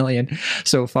made 10 million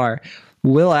so far.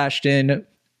 Will Ashton,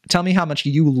 tell me how much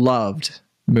you loved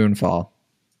Moonfall.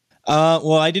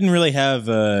 Well, I didn't really have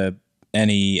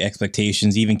any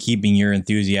expectations, even keeping your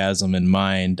enthusiasm in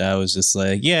mind. I was just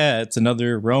like, yeah, it's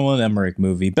another Roland Emmerich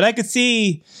movie. But I could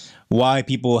see why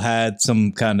people had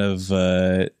some kind of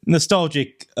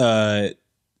nostalgic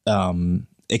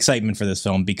excitement for this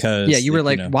film, because you were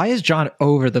like, why is John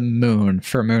over the moon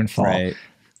for Moonfall? Right.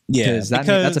 Yeah, because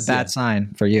that's a bad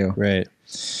sign for you. Right.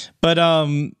 But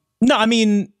no, I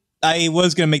mean, I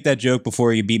was going to make that joke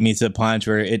before you beat me to the punch,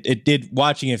 where it did,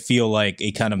 watching it feel like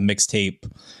a kind of mixtape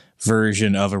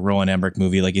version of a Roland Emmerich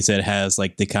movie. Like you said, it has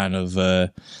like the kind of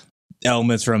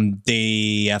elements from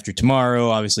Day After Tomorrow,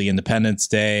 obviously Independence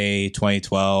Day,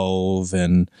 2012,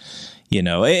 and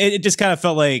it just kind of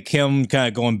felt like him kind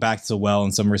of going back to the well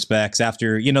in some respects.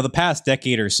 After the past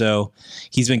decade or so,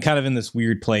 he's been kind of in this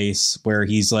weird place where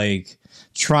he's like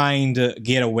trying to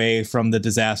get away from the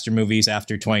disaster movies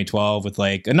after 2012 with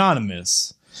like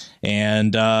Anonymous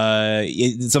and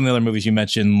some of the other movies you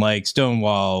mentioned, like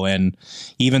Stonewall, and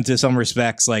even to some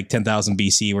respects like 10,000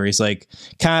 BC, where he's like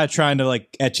kind of trying to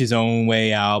like etch his own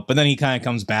way out, but then he kind of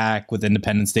comes back with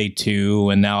Independence Day 2,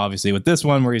 and now obviously with this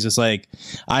one where he's just like,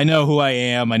 I know who I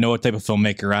am, I know what type of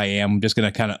filmmaker I am, I'm just going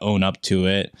to kind of own up to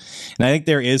it. And I think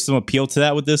there is some appeal to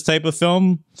that with this type of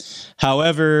film.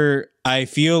 However, I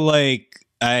feel like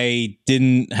I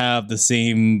didn't have the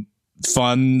same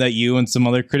fun that you and some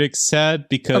other critics had,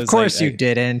 because of course you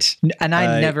didn't, and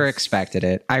I never expected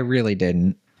it. I really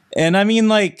didn't. And I mean,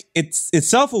 like, it's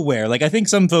self-aware. Like, I think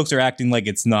some folks are acting like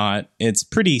it's not. It's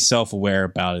pretty self-aware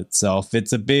about itself.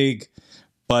 It's a big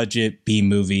budget B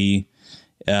movie.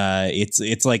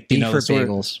 It's like, B for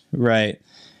bagels, right?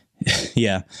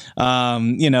 Yeah.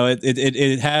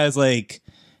 It has like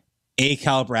A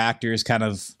caliber actors kind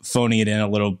of phoning it in a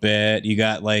little bit. You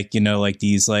got like, like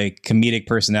these like comedic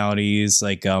personalities,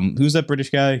 like who's that British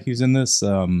guy who's in this?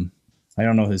 I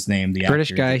don't know his name. The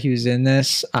British actor guy who's in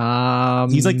this.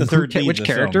 He's like the third lead. Which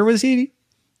character was he?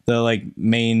 The like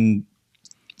main.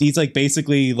 He's like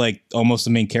basically like almost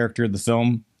the main character of the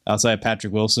film outside of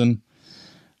Patrick Wilson.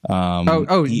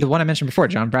 The one I mentioned before,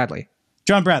 John Bradley.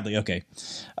 John Bradley. Okay.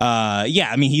 Yeah.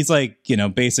 I mean, he's like,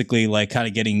 basically like kind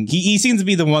of getting, he seems to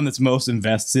be the one that's most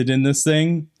invested in this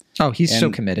thing. Oh, he's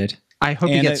so committed. I hope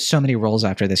he gets so many roles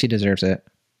after this. He deserves it.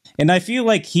 And I feel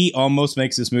like he almost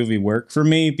makes this movie work for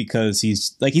me, because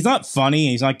he's not funny.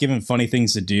 He's not given funny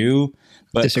things to do,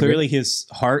 but clearly his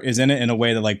heart is in it in a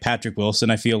way that like Patrick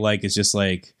Wilson, I feel like, is just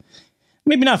like,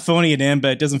 maybe not phoning it in,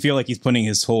 but it doesn't feel like he's putting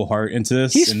his whole heart into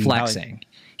this. He's flexing.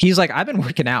 He's like, I've been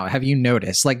working out. Have you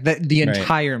noticed? Like the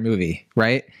entire movie,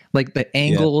 right? Like the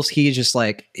angles, he's just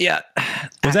like, yeah.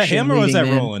 Was that him or was that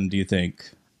Roland, do you think?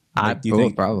 Do you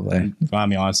think? Probably. I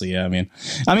mean, honestly, yeah. I mean,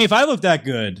 if I looked that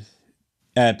good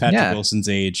at Patrick Wilson's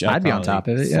age, I'd be on top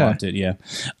of it. Yeah.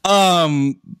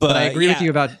 But I agree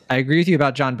with you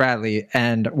about John Bradley.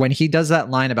 And when he does that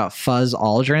line about Fuzz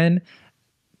Aldrin,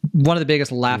 one of the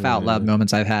biggest laugh out loud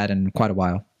moments I've had in quite a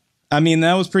while. I mean,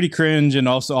 that was pretty cringe, and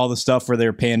also all the stuff where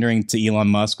they're pandering to Elon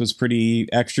Musk was pretty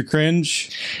extra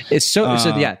cringe. It's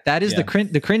that is the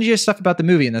cringiest stuff about the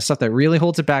movie, and the stuff that really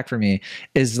holds it back for me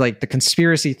is like the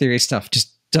conspiracy theory stuff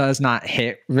just does not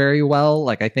hit very well.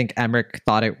 Like I think Emmerich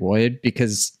thought it would,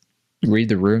 because read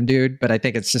the room, dude. But I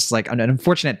think it's just like an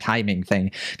unfortunate timing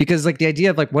thing, because like the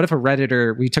idea of like, what if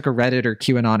we took a Redditor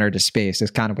QAnoner to space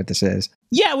is kind of what this is.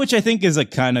 Yeah, which I think is a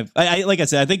kind of, like I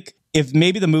said, I think if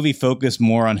maybe the movie focused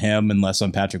more on him and less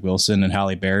on Patrick Wilson and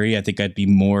Halle Berry, I think I'd be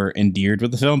more endeared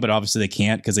with the film. But obviously they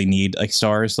can't because they need like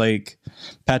stars like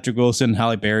Patrick Wilson and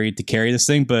Halle Berry to carry this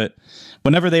thing. But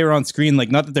whenever they were on screen,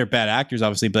 like, not that they're bad actors,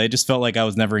 obviously, but I just felt like I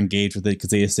was never engaged with it because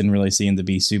they just didn't really seem to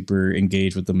be super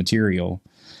engaged with the material.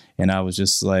 And I was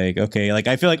just like, okay, like,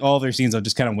 I feel like all of their scenes, I'm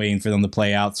just kind of waiting for them to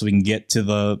play out so we can get to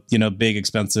the, you know, big,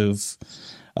 expensive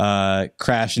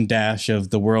crash and dash of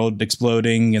the world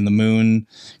exploding and the moon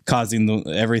causing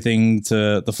everything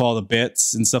to fall to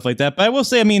bits and stuff like that. But I will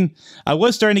say, I mean, I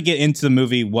was starting to get into the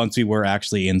movie once we were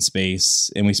actually in space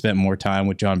and we spent more time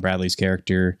with John Bradley's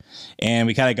character, and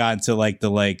we kind of got into like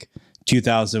the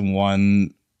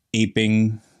 2001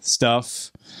 aping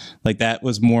stuff. Like, that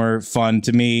was more fun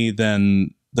to me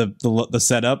than the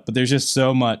setup. But there's just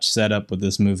so much setup with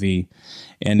this movie,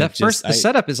 and the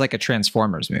setup is like a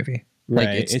Transformers movie. Like,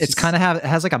 right. It's kind of it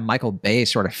has like a Michael Bay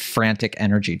sort of frantic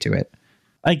energy to it.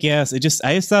 I guess I just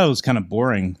thought it was kind of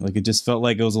boring. Like, it just felt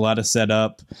like it was a lot of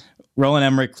setup. Roland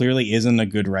Emmerich clearly isn't a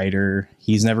good writer.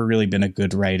 He's never really been a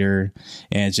good writer.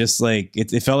 And it's just like,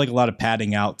 it felt like a lot of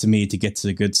padding out to me to get to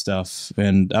the good stuff.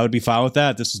 And I would be fine with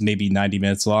that. This was maybe 90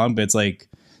 minutes long, but it's like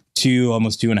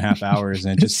almost 2.5 hours.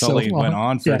 And it just felt like it went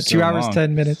on for 2 hours,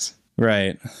 10 minutes.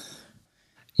 Right.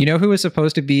 You know who was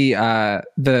supposed to be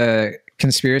the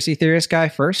conspiracy theorist guy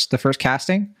the first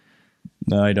casting?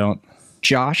 No, I don't.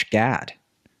 Josh Gad.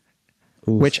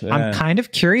 Oof, which yeah. I'm kind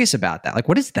of curious about that. Like,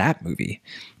 what is that movie?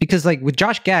 Because like with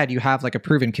Josh Gad, you have like a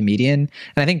proven comedian,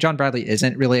 and I think John Bradley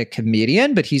isn't really a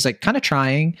comedian, but he's like kind of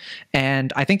trying.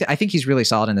 And I think he's really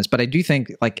solid in this. But I do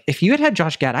think, like, if you had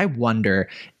Josh Gad, I wonder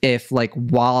if, like,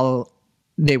 while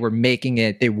they were making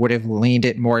it, they would have leaned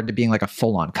it more into being like a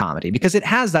full-on comedy, because it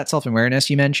has that self-awareness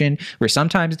you mentioned, where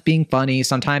sometimes it's being funny,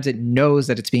 sometimes it knows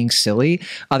that it's being silly,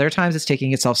 other times it's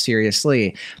taking itself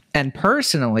seriously. And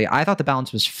personally, I thought the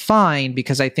balance was fine,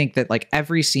 because I think that like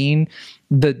every scene,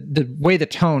 the way the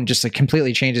tone just like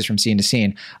completely changes from scene to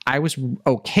scene, I was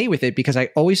okay with it, because I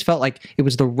always felt like it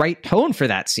was the right tone for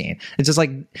that scene. It's just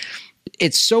like,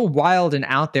 it's so wild and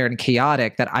out there and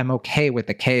chaotic that I'm okay with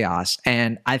the chaos.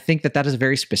 And I think that is a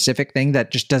very specific thing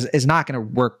that just is not going to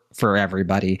work for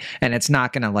everybody. And it's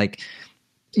not going to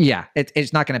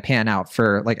it's not going to pan out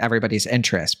for like everybody's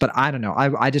interest. But I don't know.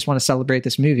 I just want to celebrate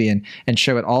this movie and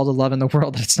show it all the love in the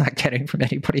world that it's not getting from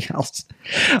anybody else.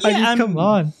 Yeah, come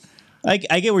on. I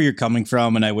get where you're coming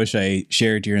from, and I wish I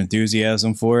shared your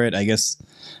enthusiasm for it. I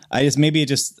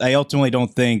ultimately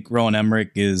don't think Roland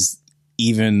Emmerich is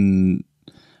even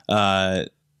I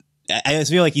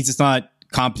just feel like he's just not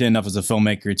competent enough as a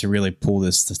filmmaker to really pull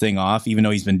this thing off, even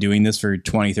though he's been doing this for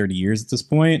 20-30 years at this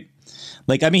point.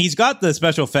 Like, I mean, he's got the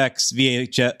special effects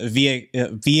VFX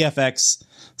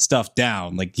stuff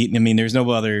down. Like, there's no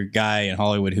other guy in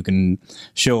Hollywood who can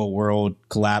show a world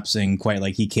collapsing quite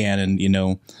like he can, and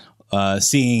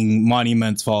seeing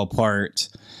monuments fall apart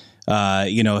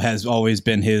has always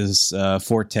been his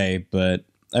forte. But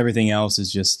everything else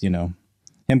is just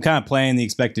him kind of playing the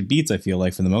expected beats, I feel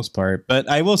like, for the most part. But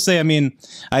I will say, I mean,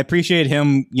 I appreciate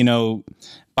him,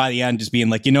 by the end just being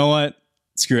like, you know what?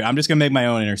 Screw it. I'm just going to make my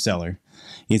own Interstellar.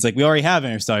 He's like, we already have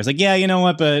Interstellar. It's like, yeah, you know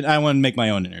what? But I want to make my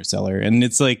own Interstellar. And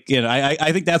it's like,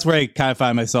 I think that's where I kind of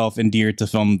find myself endeared to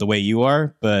film the way you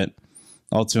are. But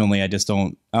ultimately, I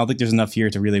don't think there's enough here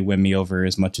to really win me over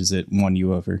as much as it won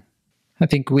you over. I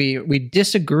think we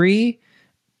disagree,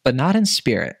 but not in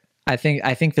spirit. I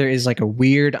think there is like a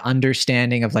weird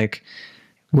understanding of like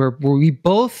where we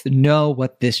both know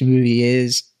what this movie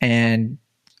is, and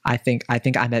I think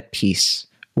I'm at peace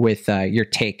with your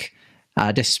take,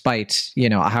 despite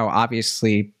how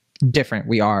obviously different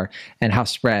we are and how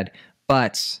spread.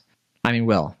 But I mean,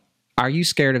 Will, are you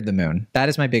scared of the moon? That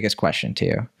is my biggest question to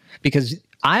you, because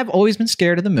I've always been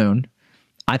scared of the moon.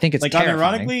 I think it's like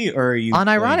terrifying. Unironically, or are you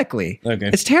unironically? Okay,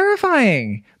 it's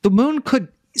terrifying. The moon could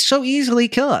so easily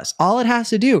kill us. All it has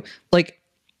to do, like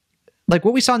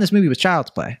what we saw in this movie was Child's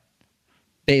Play,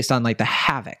 based on like the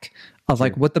havoc of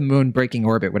like what the moon breaking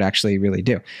orbit would actually really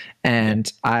do.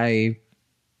 And I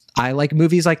like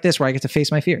movies like this where I get to face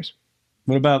my fears.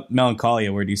 What about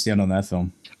Melancholia? Where do you stand on that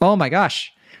film? Oh my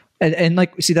gosh. And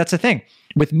like, see, that's the thing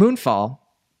with Moonfall.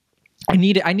 I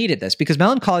needed this, because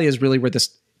Melancholia is really where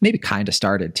this maybe kind of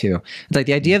started too. It's like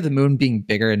the idea of the moon being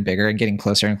bigger and bigger and getting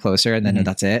closer and closer, and then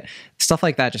that's it. Stuff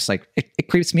like that just like it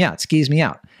creeps me out, it skis me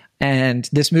out. And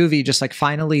this movie just like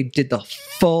finally did the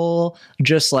full,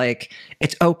 just like,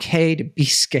 it's okay to be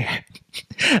scared.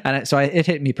 And so it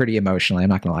hit me pretty emotionally. I'm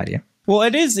not gonna lie to you. Well,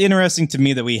 it is interesting to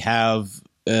me that we have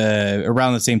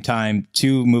around the same time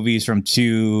 2 movies from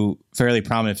 2 fairly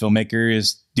prominent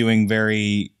filmmakers doing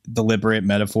very deliberate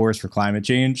metaphors for climate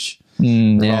change.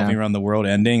 revolving around the world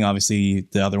ending. Obviously,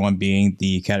 the other one being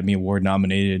the Academy Award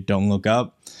nominated Don't Look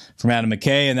Up from Adam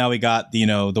McKay, and now we got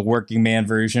the working man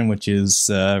version, which is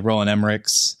Roland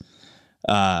Emmerich's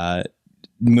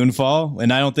Moonfall.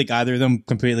 And I don't think either of them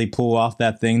completely pull off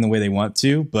that thing the way they want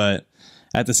to, but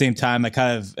at the same time, I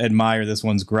kind of admire this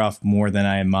one's gruff more than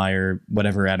I admire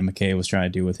whatever Adam McKay was trying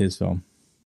to do with his film.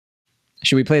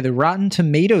 Should we play the Rotten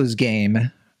Tomatoes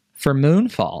game for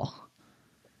Moonfall?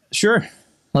 Sure.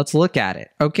 Let's look at it.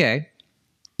 Okay.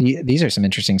 These are some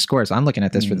interesting scores. I'm looking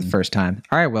at this for the first time.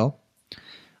 All right, Will.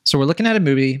 So we're looking at a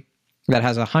movie that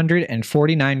has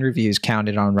 149 reviews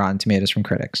counted on Rotten Tomatoes from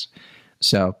critics.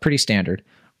 So pretty standard.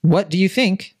 What do you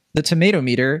think the tomato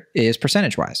meter is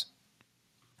percentage-wise?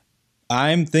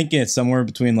 I'm thinking it's somewhere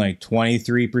between like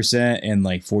 23% and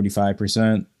like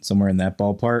 45%, somewhere in that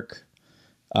ballpark.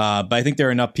 But I think there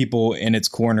are enough people in its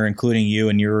corner, including you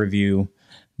and your review,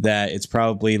 that it's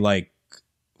probably like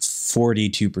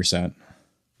 42%.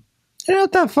 You're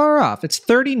not that far off. It's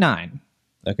 39.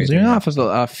 Okay, you're off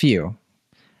a few.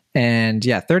 And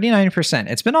yeah, 39%.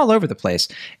 It's been all over the place.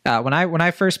 When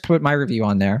I first put my review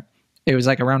on there, it was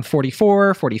like around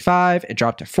 44, 45. It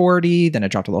dropped to 40. Then it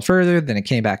dropped a little further. Then it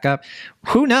came back up.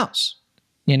 Who knows?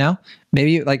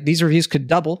 Maybe like these reviews could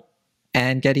double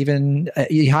and get even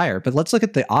higher. But let's look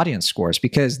at the audience scores,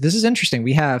 because this is interesting.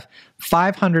 We have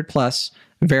 500 plus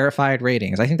verified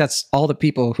ratings. I think that's all the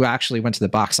people who actually went to the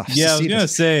box office. Yeah, I was going to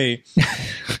say,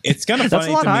 it's kind of funny. That's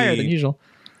a lot higher than usual.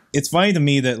 It's funny to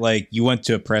me that like you went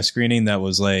to a press screening that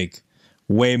was like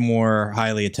way more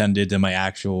highly attended than my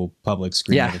actual public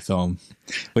screening of the film,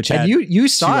 which had you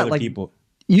saw it like people.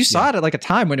 You saw it at like a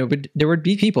time when there would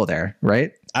be people there,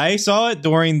 right? I saw it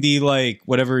during the like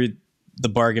whatever the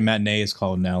bargain matinee is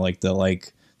called now, like the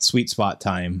like sweet spot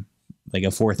time, like a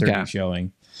 4:30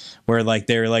 showing, where like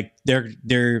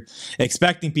they're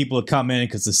expecting people to come in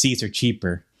because the seats are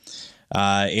cheaper.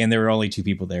 And there were only 2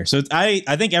 people there. So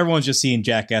I think everyone's just seeing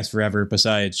Jackass Forever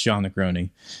besides Sean Negroni.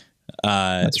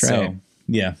 That's right. So,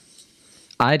 yeah.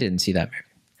 I didn't see that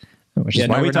movie.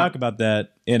 We talk about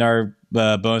that in our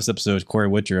bonus episode with Corey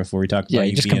Woodruff, where we talk about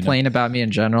you just complain about me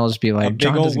in general. Just be like, a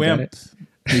big old wimp.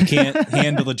 You can't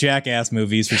handle the Jackass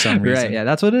movies for some reason. Right, yeah,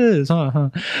 that's what it is.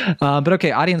 But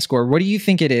okay, audience score. What do you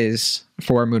think it is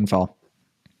for Moonfall?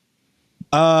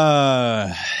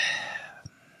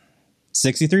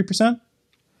 63%?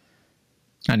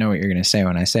 I know what you're going to say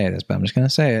when I say this, but I'm just going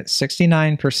to say it.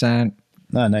 69%.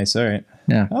 Oh, nice. All right.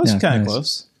 Yeah. That was kind of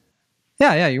close.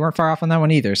 Yeah, you weren't far off on that one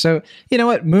either. So, you know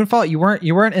what? Moonfall, you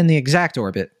weren't in the exact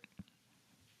orbit.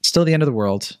 Still the end of the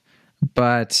world.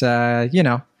 But,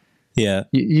 Yeah.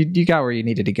 You got where you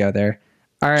needed to go there.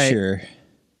 All right. Sure.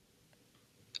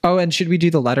 Oh, and should we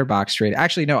do the letterbox rate?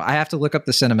 Actually, no, I have to look up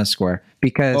the cinema score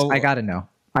because I got to know.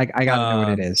 I got to know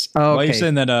what it is. Oh, okay. While you're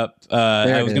setting that up,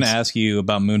 I was going to ask you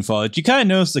about Moonfall. Did you kind of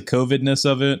notice the COVID-ness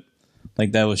of it?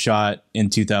 Like that was shot in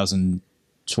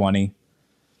 2020?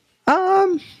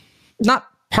 Not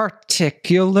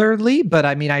particularly, but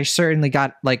I mean, I certainly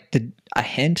got like a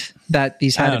hint that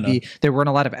these had to be, there weren't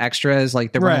a lot of extras,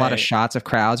 like there weren't a lot of shots of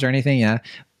crowds or anything. Yeah.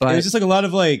 But it was just like a lot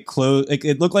of like clothes. Like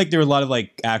it looked like there were a lot of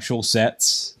like actual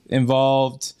sets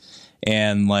involved.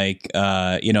 And like, like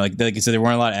I said, there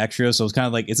weren't a lot of extras. So it was kind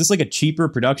of like, is this like a cheaper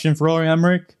production for Roland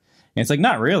Emmerich? And it's like,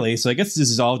 not really. So I guess this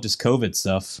is all just COVID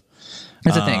stuff.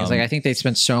 That's the thing. It's like, I think they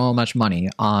spent so much money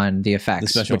on the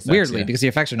effects. The special effects, weirdly, because the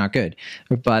effects are not good.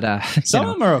 But some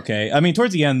of them are okay. I mean,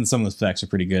 towards the end, some of the effects are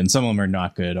pretty good, and some of them are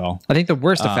not good at all. I think the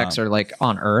worst effects are like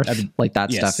on Earth. Like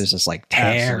that stuff is just like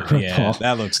terrible. Yeah,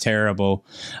 that looks terrible.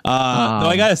 Though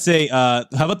I gotta say, how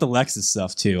about the Lexus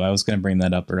stuff too? I was gonna bring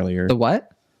that up earlier. The what?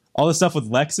 All the stuff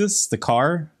with Lexus, the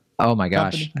car. Oh my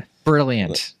gosh, company.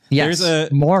 Brilliant!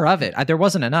 Yes, more of it. There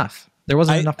wasn't enough. There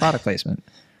wasn't enough product placement.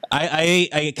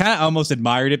 I kind of almost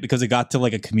admired it because it got to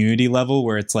like a community level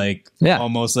where it's like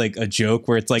almost like a joke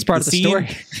where it's like part of the story.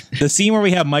 The scene where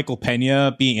we have Michael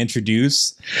Pena being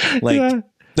introduced, like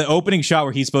the opening shot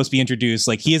where he's supposed to be introduced,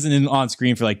 like he isn't on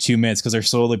screen for like 2 minutes because they're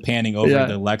slowly panning over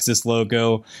the Lexus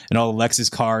logo and all the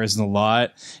Lexus cars in the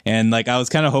lot. And like I was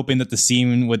kind of hoping that the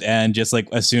scene would end just like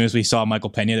as soon as we saw Michael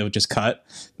Pena, that would just cut.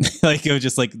 Like it was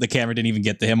just like the camera didn't even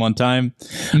get to him on time.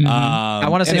 Mm-hmm. I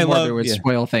want to say more that would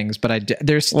spoil things, but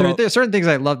there's certain things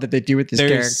I love that they do with this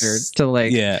character to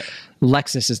like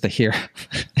Lexus is the hero.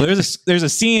 There's a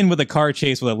scene with a car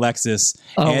chase with a Lexus.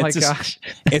 Oh my gosh.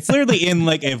 It's literally in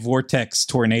like a vortex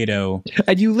tornado.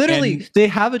 And you literally, they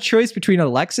have a choice between a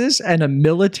Lexus and a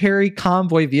military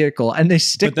convoy vehicle, and they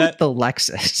stick with the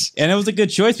Lexus. And it was a good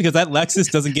choice because that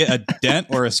Lexus doesn't get a dent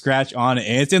or a scratch on it.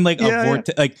 And it's in like a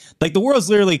vortex, like the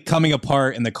world's literally coming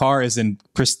apart and the car is in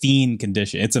pristine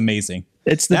condition. It's amazing.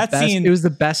 It's the That best. scene- It was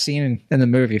the best scene in the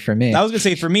movie for me. I was gonna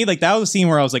say for me, like that was a scene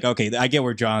where I was like, okay, I get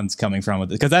where John's coming from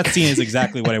with it, because that scene is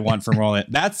exactly what I want from Roland.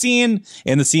 That scene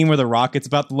and the scene where the rocket's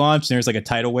about to launch, and there's like a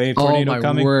tidal wave Oh tornado my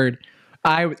coming. word!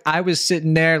 I was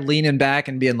sitting there leaning back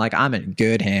and being like, I'm in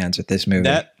good hands with this movie.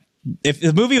 That if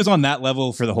the movie was on that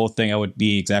level for the whole thing, I would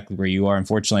be exactly where you are.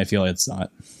 Unfortunately, I feel it's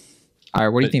not. All right,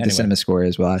 what do you but think the anyway. cinema score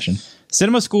is, Washington?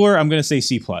 Cinema score, I'm gonna say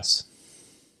C plus.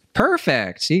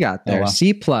 Perfect. You got there. wow.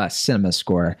 C plus cinema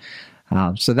score.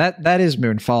 So that is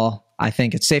Moonfall. I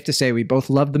think it's safe to say we both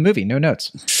love the movie. No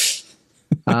notes.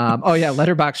 Oh yeah,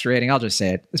 letterbox rating. I'll just say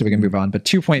it so we can move on. But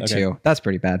 2.2. Okay. That's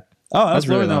pretty bad. Oh, that's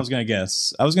lower really than I low. was gonna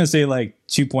guess. I was gonna say like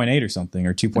 2.8 or something,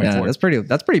 or 2.4. Yeah,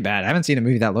 that's pretty bad. I haven't seen a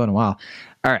movie that low in a while.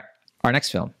 All right, our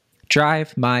next film,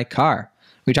 Drive My Car.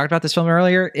 We talked about this film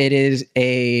earlier. It is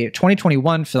a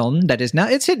 2021 film that is now,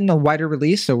 it's hitting a wider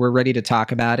release, so we're ready to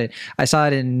talk about it. I saw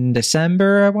it in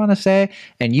December, I want to say,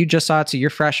 and you just saw it, so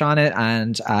you're fresh on it.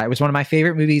 And it was one of my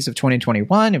favorite movies of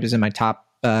 2021. It was in my top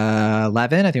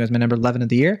 11. I think it was my number 11 of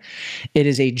the year. It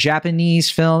is a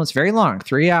Japanese film. It's very long,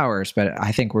 3 hours, but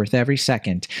I think worth every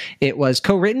second. It was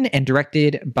co-written and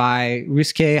directed by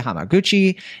Ryusuke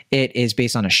Hamaguchi. It is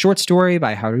based on a short story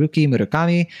by Haruki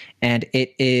Murakami, and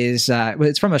it is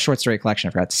it's from a short story collection,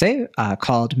 I forgot to say,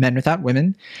 called Men Without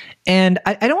Women. And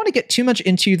I don't want to get too much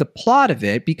into the plot of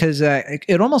it because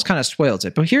it almost kind of spoils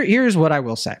it. But here's what I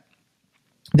will say.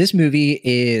 This movie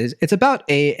it's about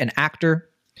an actor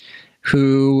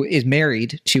who is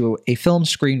married to a film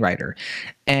screenwriter.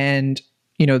 And,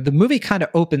 you know, the movie kind of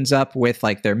opens up with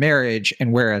like their marriage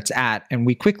and where it's at. And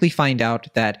we quickly find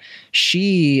out that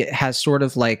she has sort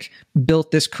of like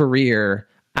built this career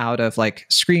out of like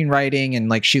screenwriting, and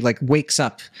like she like wakes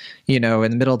up, you know, in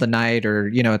the middle of the night, or,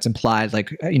 you know, it's implied like,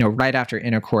 you know, right after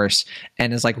intercourse,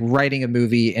 and is like writing a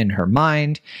movie in her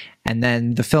mind. And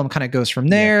then the film kind of goes from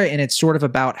there. And it's sort of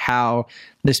about how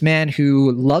this man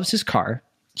who loves his car,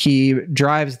 he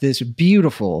drives this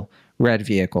beautiful red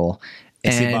vehicle,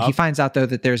 and he finds out though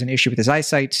that there's an issue with his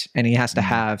eyesight, and he has to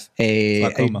have a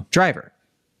driver.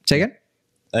 Say again?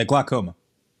 Glaucoma.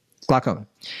 Glaucoma.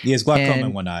 He has glaucoma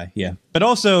in one eye. Yeah, but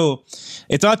also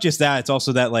it's not just that. It's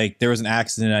also that like there was an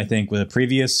accident, I think, with a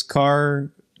previous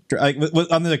car. Like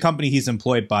under the company he's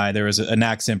employed by, there was an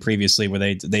accident previously where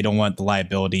they don't want the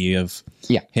liability of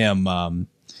him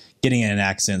getting in an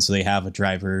accident, so they have a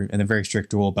driver, and a very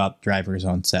strict rule about drivers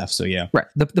on staff. So yeah, right.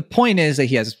 The point is that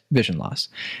he has vision loss,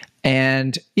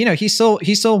 and you know he still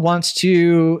wants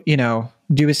to, you know,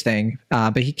 do his thing,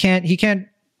 but he can't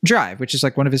drive, which is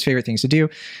like one of his favorite things to do.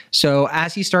 So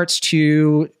as he starts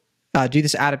to do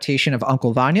this adaptation of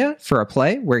Uncle Vanya for a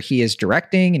play where he is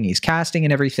directing and he's casting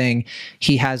and everything,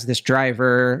 he has this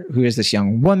driver who is this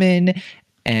young woman,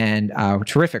 and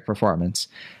terrific performance,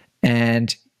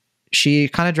 and she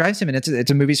kind of drives him, and it's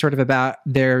a movie sort of about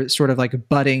their sort of like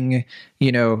budding,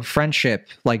 you know, friendship,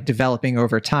 like developing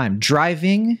over time,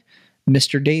 driving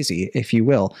Mr. Daisy, if you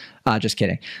will. Just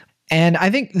kidding. And I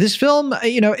think this film,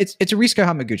 you know, it's a Ryusuke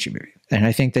Hamaguchi movie, and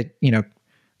I think that, you know,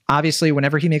 obviously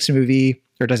whenever he makes a movie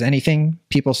or does anything,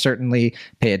 people certainly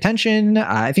pay attention.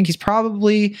 I think he's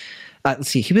probably let's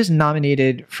see, he was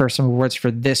nominated for some awards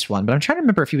for this one, but I'm trying to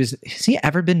remember if has he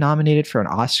ever been nominated for an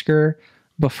Oscar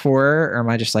before, or am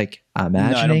I just like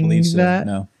imagining I don't believe so. that?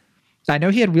 No. I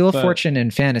know he had Wheel of Fortune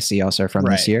and Fantasy also from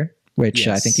this year, which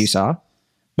I think you saw.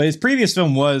 But his previous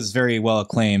film was very well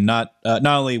acclaimed. Not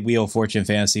only Wheel of Fortune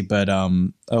Fantasy, but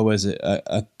was it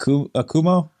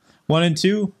Akumo 1 and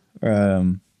 2?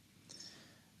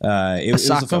 It was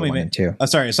a film 1 and 2.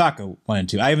 Sorry, Asako 1 and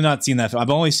 2. I have not seen that film.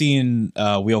 I've only seen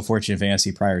Wheel of Fortune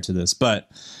Fantasy prior to this, but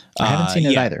I haven't seen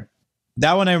it either.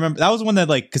 That one I remember. That was one that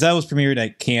like, because that was premiered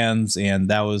at Cannes, and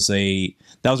that was a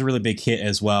really big hit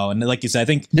as well. And like you said, I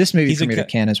think this movie premiered at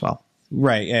Cannes as well.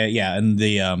 Right. Yeah. And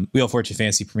the Wheel of Fortune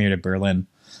Fantasy premiered at Berlin.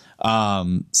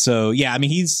 So yeah, I mean,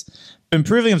 he's been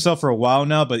proving himself for a while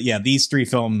now, but yeah, these three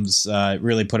films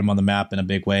really put him on the map in a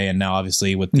big way. And now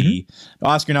obviously with the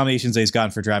Oscar nominations that he's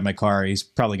gotten for Drive My Car, he's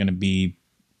probably going to be,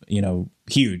 you know,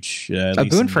 huge. A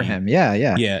boon for him. Yeah.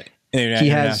 Yeah.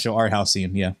 International art house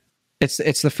scene. Yeah. It's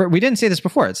the first, we didn't say this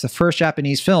before. It's the first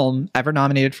Japanese film ever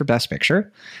nominated for Best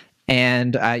Picture.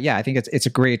 And yeah, I think it's a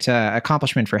great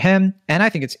accomplishment for him. And I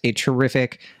think it's a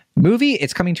terrific movie.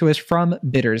 It's coming to us from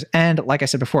Bitters. And like I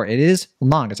said before, it is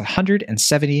long. It's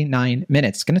 179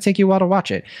 minutes. It's going to take you a while to watch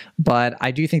it. But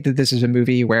I do think that this is a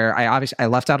movie where I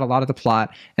left out a lot of the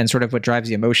plot and sort of what drives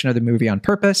the emotion of the movie on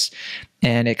purpose.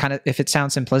 And it kind of, if it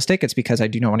sounds simplistic, it's because I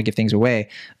do not want to give things away.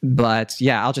 But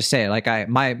yeah, I'll just say, like,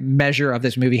 my measure of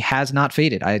this movie has not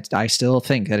faded. I still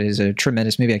think that it is a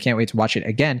tremendous movie. I can't wait to watch it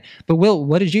again. But Will,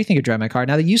 what did you think of Drive My Car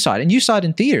now that you saw it? And you saw it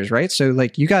in theaters, right? So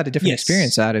like you got a different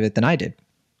experience out of it than I did.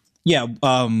 Yeah,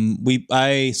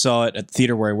 I saw it at the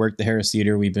theater where I worked, the Harris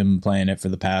Theater. We've been playing it for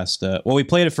the past, we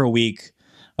played it for a week.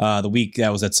 The week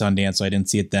that was at Sundance, so I didn't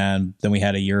see it then. Then we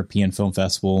had a European Film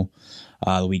Festival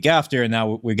the week after, and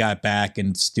now we got back,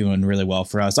 and it's doing really well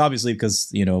for us. Obviously,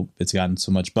 because it's gotten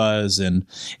so much buzz, and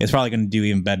it's probably going to do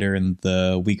even better in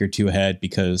the week or two ahead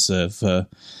because of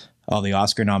all the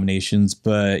Oscar nominations.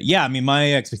 But yeah, I mean,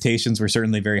 my expectations were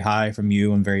certainly very high from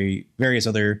you and various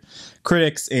other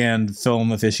critics and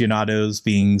film aficionados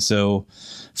being so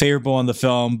favorable on the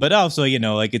film. But also,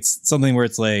 like, it's something where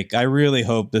it's like, I really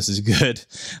hope this is good,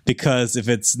 because if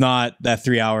it's not, that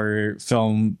 3-hour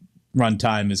film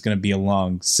runtime is going to be a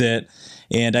long sit.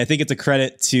 And I think it's a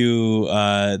credit to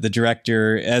the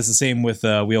director, as the same with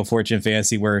Wheel of Fortune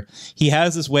Fantasy, where he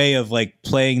has this way of like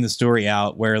playing the story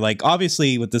out where, like,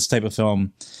 obviously with this type of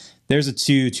film, there's a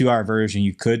 2-hour version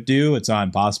you could do. It's not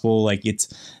impossible. Like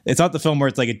it's not the film where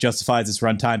it's like it justifies its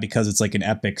runtime because it's like an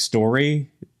epic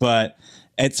story, but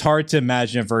it's hard to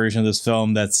imagine a version of this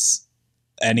film that's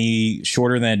any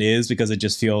shorter than it is because it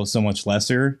just feels so much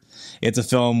lesser. It's a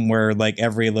film where like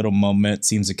every little moment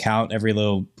seems to count, every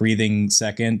little breathing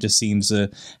second just seems to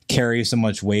carry so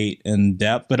much weight and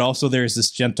depth, but also there's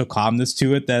this gentle calmness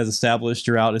to it that is established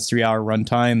throughout its 3-hour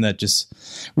runtime that just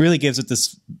really gives it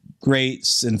this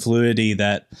grace and fluidity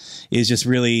that is just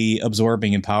really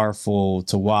absorbing and powerful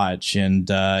to watch. And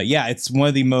yeah, it's one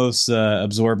of the most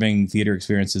absorbing theater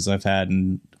experiences I've had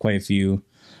in quite a few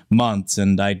months,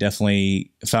 and I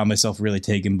definitely found myself really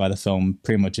taken by the film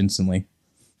pretty much instantly.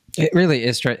 It really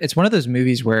is. It's one of those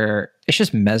movies where it's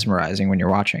just mesmerizing when you're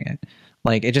watching it.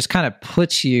 Like, it just kind of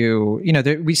puts you,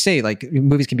 we say like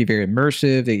movies can be very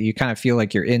immersive, that you kind of feel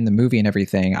like you're in the movie and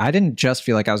everything. I didn't just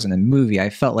feel like I was in the movie. I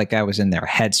felt like I was in their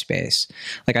headspace.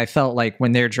 Like, I felt like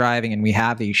when they're driving and we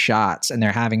have these shots and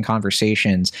they're having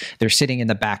conversations, they're sitting in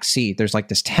the back seat. There's like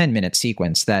this 10-minute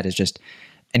sequence that is just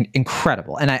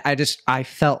incredible. And I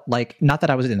felt like, not that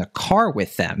I was in the car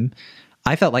with them,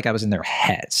 I felt like I was in their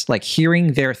heads, like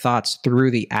hearing their thoughts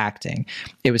through the acting.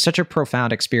 It was such a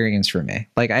profound experience for me.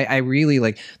 Like, I really,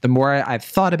 like, the more I've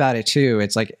thought about it too,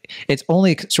 it's like, it's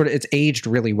only sort of, it's aged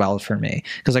really well for me.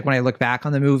 Because like when I look back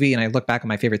on the movie and I look back on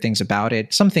my favorite things about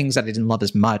it, some things that I didn't love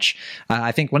as much.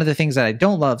 I think one of the things that I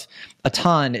don't love a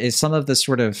ton is some of the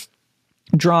sort of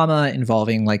drama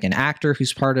involving like an actor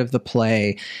who's part of the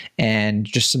play, and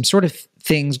just some sort of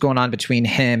things going on between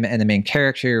him and the main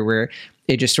character where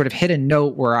it just sort of hit a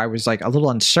note where I was like a little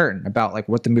uncertain about like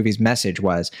what the movie's message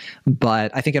was.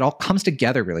 But I think it all comes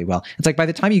together really well. It's like by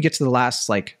the time you get to the last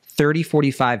like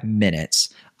 30-45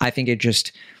 minutes, I think it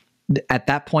just, at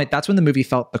that point, that's when the movie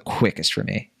felt the quickest for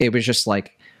me. It was just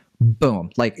like, boom,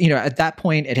 like, at that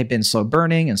point it had been slow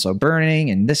burning,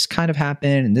 and this kind of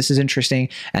happened, and this is interesting.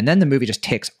 And then the movie just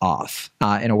takes off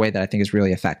in a way that I think is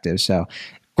really effective. So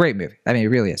great movie. I mean, it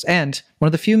really is. And one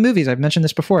of the few movies, I've mentioned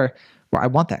this before, where I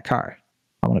want that car.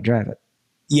 I want to drive it.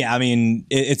 Yeah, I mean,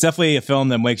 it's definitely a film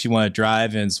that makes you want to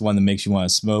drive, and it's one that makes you want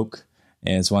to smoke,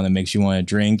 and it's one that makes you want to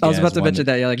drink. I was about to mention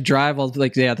that, yeah, like drive,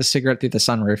 like, yeah, the cigarette through the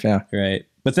sunroof, yeah. Right.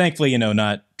 But thankfully,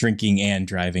 not drinking and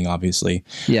driving, obviously.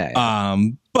 Yeah.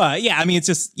 But yeah, I mean, it's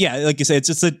just, yeah, like you said, it's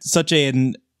just such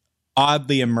an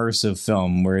oddly immersive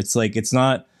film where it's like, it's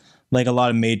not like a lot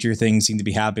of major things seem to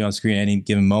be happening on screen at any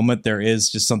given moment. There is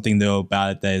just something, though,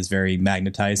 about it that is very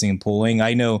magnetizing and pulling.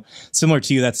 I know, similar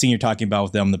to you, that scene you're talking about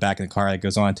with them in the back of the car that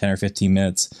goes on 10 or 15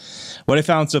 minutes. What I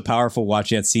found so powerful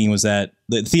watching that scene was that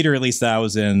the theater, at least that I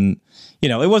was in,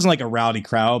 it wasn't like a rowdy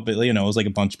crowd, but, it was like a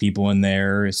bunch of people in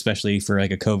there, especially for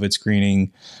like a COVID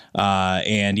screening.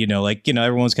 And,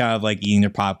 everyone's kind of like eating their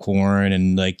popcorn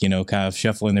and like, kind of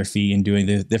shuffling their feet and doing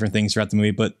the different things throughout the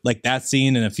movie. But like that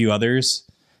scene and a few others,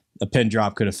 a pin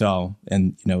drop could have fell,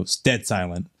 and it's dead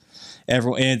silent.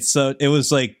 Everyone, and so it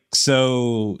was like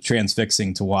so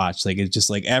transfixing to watch. Like, it's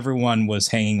just like everyone was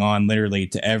hanging on literally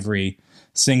to every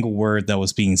single word that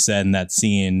was being said in that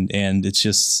scene. And it's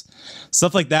just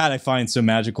stuff like that I find so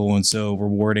magical and so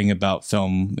rewarding about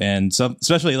film. And so,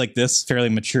 especially like this fairly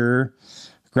mature,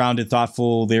 grounded,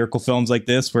 thoughtful, lyrical films like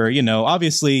this, where,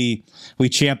 obviously we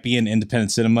champion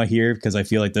independent cinema here because I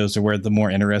feel like those are where the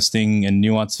more interesting and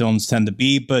nuanced films tend to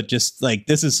be. But just like,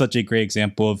 this is such a great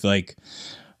example of like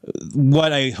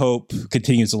what I hope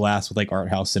continues to last with like art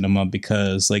house cinema,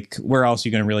 because like where else are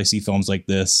you going to really see films like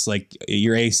this? Like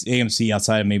your AMC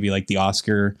outside of maybe like the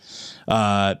Oscar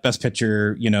Best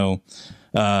Picture,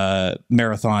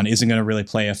 marathon isn't going to really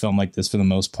play a film like this for the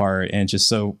most part. And it's just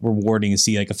so rewarding to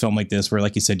see like a film like this where,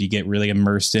 like you said, you get really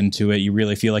immersed into it. You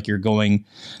really feel like you're going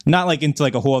not like into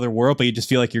like a whole other world, but you just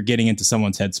feel like you're getting into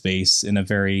someone's headspace in a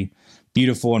very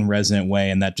beautiful and resonant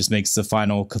way. And that just makes the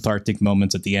final cathartic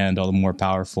moments at the end all the more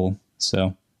powerful.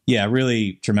 So yeah,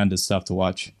 really tremendous stuff to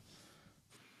watch.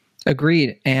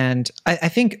 Agreed. And I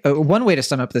think one way to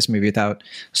sum up this movie without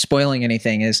spoiling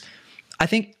anything is, I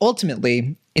think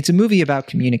ultimately it's a movie about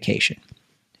communication.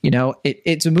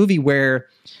 It's a movie where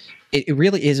it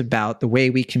really is about the way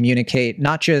we communicate,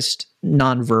 not just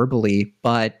non-verbally,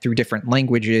 but through different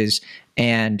languages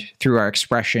and through our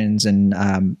expressions,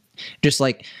 and just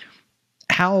like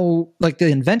how, like the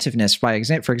inventiveness, for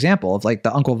example, of like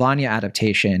the Uncle Vanya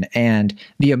adaptation and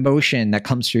the emotion that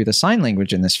comes through the sign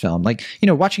language in this film. Like,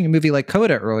 watching a movie like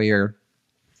Coda earlier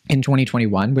in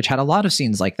 2021, which had a lot of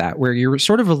scenes like that, where you're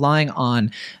sort of relying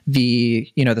on the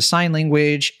sign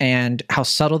language and how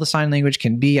subtle the sign language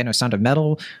can be. I know Sound of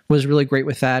Metal was really great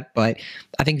with that, but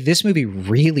I think this movie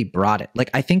really brought it.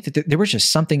 Like, I think that there was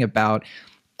just something about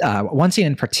one scene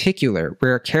in particular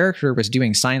where a character was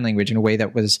doing sign language in a way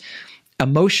that was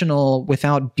emotional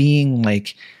without being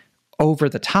like over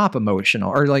the top emotional,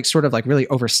 or like sort of like really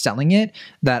overselling it.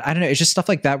 That, I don't know, it's just stuff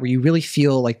like that where you really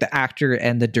feel like the actor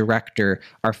and the director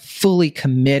are fully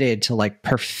committed to like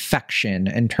perfection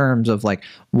in terms of like,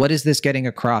 what is this getting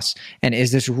across, and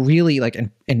is this really like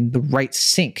in the right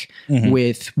sync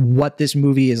with what this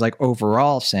movie is like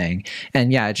overall saying.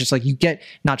 And yeah, it's just like you get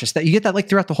not just that, you get that like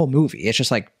throughout the whole movie. It's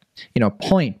just like,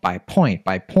 point by point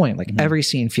by point, like every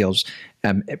scene feels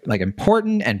like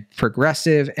important and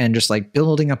progressive and just like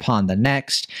building upon the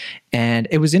next. And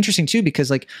it was interesting too,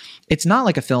 because like, it's not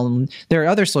like a film. There are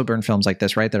other slow burn films like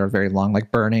this, right, that are very long,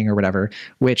 like Burning or whatever,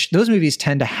 which those movies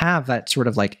tend to have that sort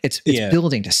of like, it's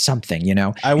building to something,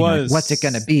 what's it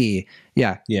going to be?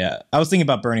 Yeah. I was thinking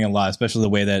about Burning a lot, especially the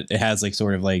way that it has like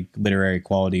sort of like literary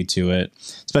quality to it,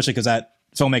 especially because that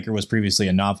filmmaker was previously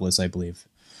a novelist, I believe.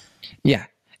 Yeah.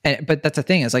 But that's the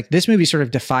thing, is like this movie sort of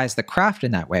defies the craft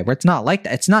in that way, where it's not like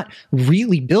that. It's not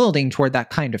really building toward that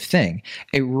kind of thing.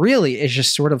 It really is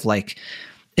just sort of like,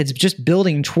 it's just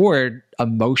building toward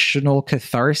emotional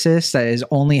catharsis that is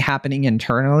only happening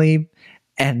internally.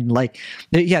 And like,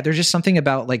 there's just something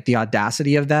about like the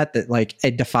audacity of that like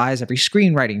it defies every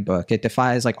screenwriting book. It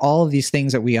defies like all of these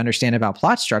things that we understand about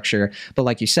plot structure. But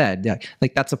like you said,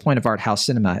 like that's the point of art house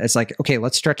cinema. It's like, okay,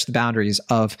 let's stretch the boundaries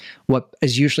of what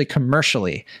is usually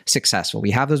commercially successful.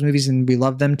 We have those movies and we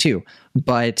love them too.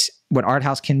 But what art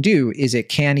house can do is it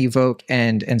can evoke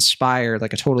and inspire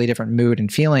like a totally different mood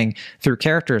and feeling through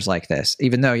characters like this,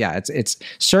 even though, it's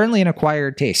certainly an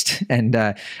acquired taste. And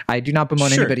I do not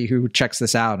bemoan anybody who checks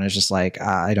this out and is just like,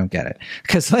 I don't get it.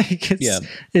 Because like,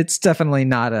 it's definitely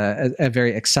not a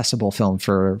very accessible film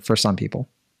for some people.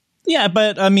 Yeah,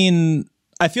 but I mean,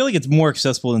 I feel like it's more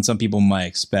accessible than some people might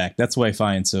expect. That's what I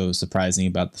find so surprising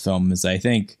about the film, is I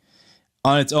think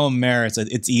on its own merits,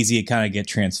 it's easy to kind of get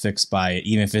transfixed by it,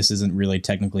 even if this isn't really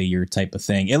technically your type of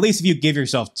thing, at least if you give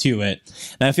yourself to it.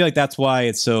 And I feel like that's why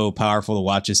it's so powerful to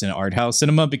watch this in art house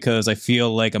cinema, because I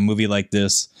feel like a movie like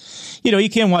this, you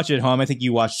can watch it at home. I think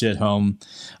you watched it at home.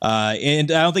 And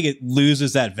I don't think it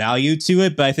loses that value to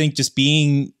it, but I think just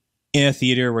being in a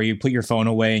theater where you put your phone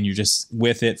away and you're just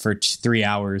with it for 3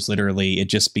 hours, literally, it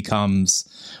just becomes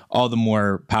all the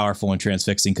more powerful and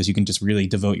transfixing, because you can just really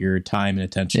devote your time and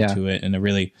attention to it in a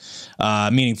really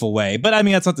meaningful way. But I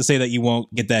mean, that's not to say that you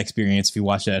won't get that experience if you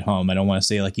watch it at home. I don't want to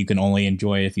say like you can only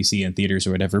enjoy it if you see it in theaters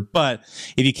or whatever. But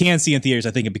if you can see it in theaters,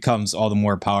 I think it becomes all the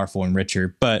more powerful and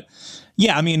richer. But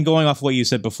yeah, I mean, going off what you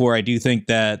said before, I do think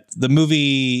that the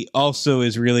movie also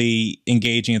is really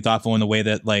engaging and thoughtful in the way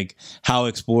that like how it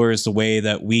explores the way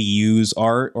that we use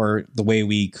art, or the way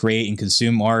we create and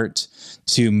consume art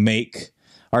to make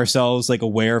ourselves like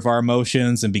aware of our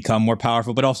emotions and become more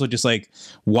powerful, but also just like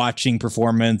watching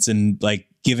performance and like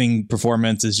giving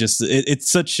performance is just, it's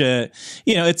such a,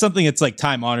 it's something that's like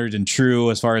time honored and true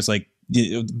as far as like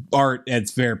art at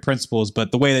its very principles,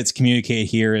 but the way that it's communicated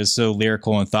here is so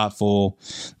lyrical and thoughtful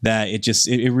that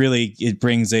it really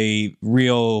brings a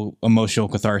real emotional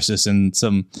catharsis in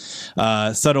some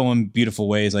subtle and beautiful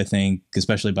ways, I think,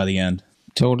 especially by the end.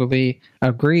 Totally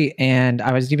agree. And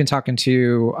I was even talking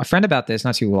to a friend about this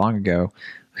not too long ago,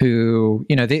 who,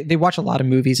 they watch a lot of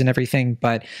movies and everything,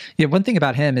 but one thing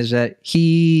about him is that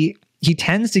he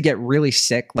tends to get really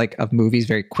sick like of movies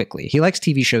very quickly. He likes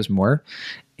TV shows more.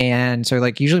 And so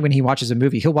like usually when he watches a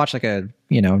movie, he'll watch like a,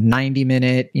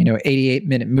 90-minute,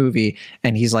 88-minute movie.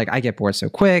 And he's like, I get bored so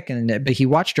quick. But he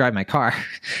watched Drive My Car,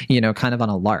 kind of on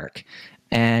a lark.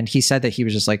 And he said that he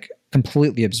was just like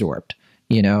completely absorbed.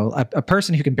 A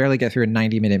person who can barely get through a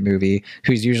 90-minute movie,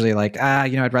 who's usually like,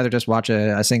 I'd rather just watch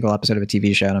a single episode of a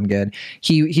TV show and I'm good.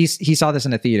 He saw this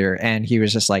in a theater and he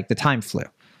was just like, the time flew.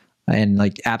 And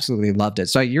like absolutely loved it.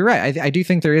 So you're right. I do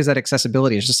think there is that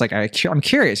accessibility. It's just like I'm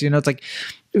curious. It's like,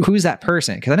 who's that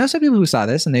person? Because I know some people who saw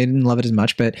this and they didn't love it as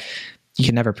much, but you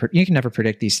can never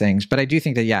predict these things. But I do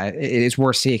think that it is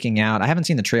worth seeking out. I haven't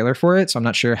seen the trailer for it, so I'm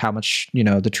not sure how much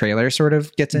the trailer sort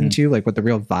of gets into like what the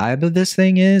real vibe of this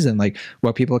thing is and like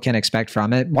what people can expect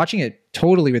from it. Watching it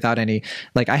totally without any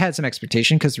I had some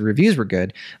expectation because the reviews were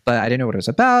good, but I didn't know what it was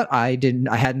about. I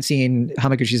hadn't seen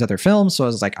Hamaguchi's other films, so I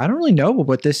was like, I don't really know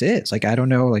what this is. Like, I don't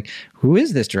know who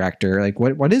is this director? Like,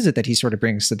 what is it that he sort of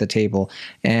brings to the table?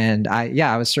 And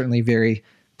I was certainly very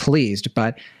pleased,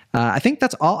 but. I think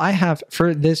that's all I have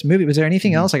for this movie. Was there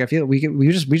anything else? Like, I feel we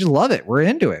just love it. We're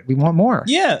into it. We want more.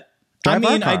 Yeah.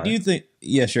 I do think,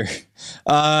 yeah, sure.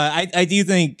 I do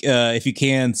think if you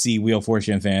can see Wheel of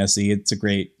Fortune and Fantasy, it's a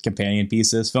great companion piece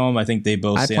to this film. I think they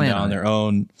both stand out on their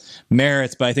own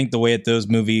merits, but I think the way that those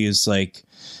movies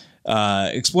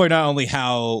explore not only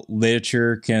how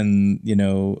literature can,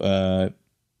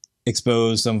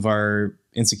 expose some of our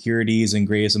insecurities and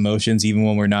greatest emotions, even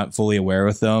when we're not fully aware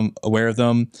of them,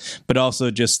 but also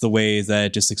just the ways that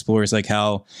it just explores like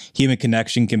how human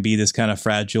connection can be this kind of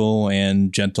fragile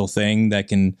and gentle thing that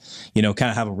can, kind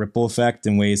of have a ripple effect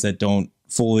in ways that don't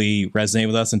fully resonate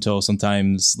with us until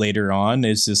sometimes later on.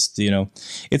 It's just,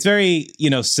 it's very,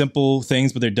 simple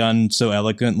things, but they're done so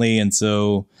eloquently and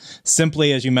so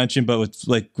simply, as you mentioned, but with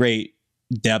like great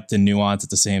depth and nuance at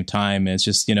the same time. And it's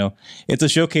just, it's a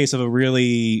showcase of a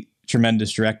really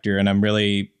tremendous director, and I'm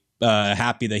really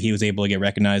happy that he was able to get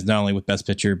recognized not only with Best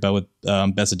Picture but with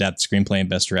Best Adapted Screenplay and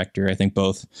Best Director. I think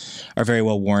both are very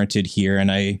well warranted here, and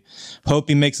I hope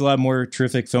he makes a lot more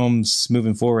terrific films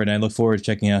moving forward, and I look forward to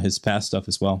checking out his past stuff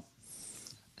as well.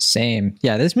 Same.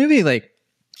 Yeah, this movie,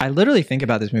 I literally think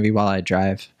about this movie while I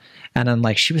drive, and I'm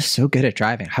like, she was so good at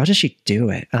driving. How does she do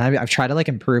it? And I've tried to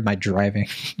improve my driving,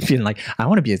 feeling like I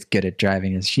want to be as good at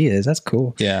driving as she is. That's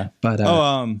cool. Yeah. But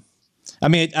I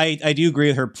mean, I do agree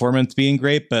with her performance being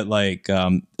great, but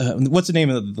what's the name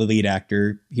of the lead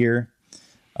actor here?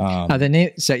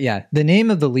 The name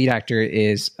of the lead actor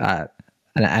is, and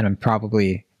I'm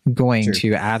probably going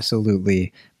to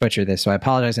absolutely butcher this, so I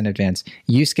apologize in advance.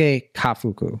 Yusuke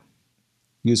Kafuku.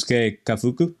 Yusuke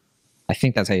Kafuku? I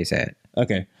think that's how you say it.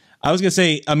 Okay. I was going to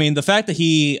say, I mean, the fact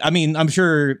that I'm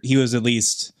sure he was at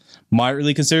least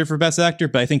moderately considered for Best Actor,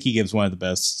 but I think he gives one of the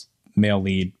best male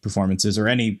lead performances or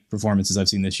any performances I've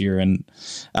seen this year. And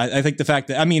I think the fact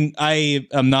that, I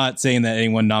am not saying that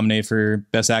anyone nominated for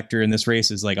Best Actor in this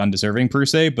race is undeserving per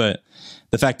se, but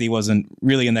the fact that he wasn't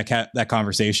really in that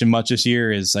conversation much this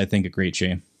year is, I think, a great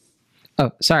shame.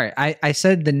 Oh, sorry. I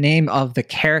said the name of the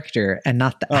character and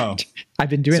not the actor. I've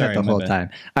been doing that the whole time.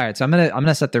 All right. So I'm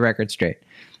gonna set the record straight.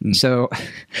 So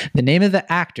the name of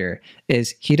the actor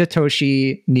is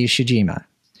Hidetoshi Nishijima.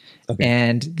 Okay.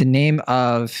 And the name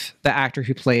of the actor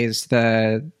who plays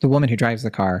the woman who drives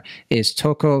the car is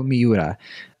Toko Miura.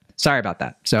 Sorry about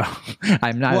that. So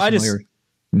I'm not familiar.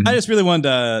 I just really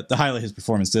wanted to highlight his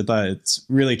performance. I thought it's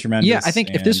really tremendous. Yeah, I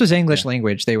think if this was English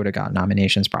language, they would have gotten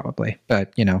nominations probably.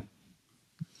 But,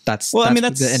 that's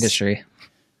the industry.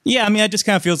 Yeah, it just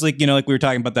kind of feels like, like we were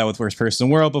talking about that with Worst Person in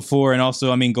the World before. And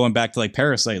also, going back to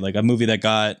Parasite, a movie that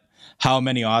got how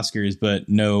many Oscars but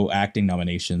no acting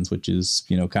nominations, which is,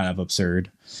 kind of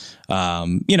absurd.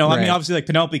 Right. Obviously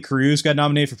Penelope Cruz got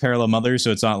nominated for Parallel Mothers,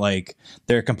 so it's not like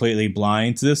they're completely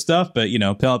blind to this stuff, but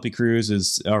Penelope Cruz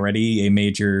is already a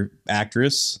major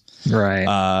actress.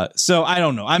 Right. So I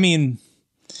don't know.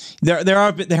 There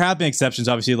have been exceptions,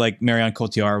 obviously, like Marion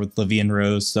Cotillard with La Vie en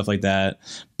Rose, stuff like that.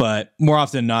 But more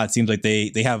often than not, it seems like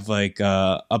they have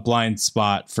a blind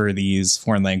spot for these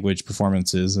foreign language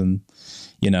performances. And,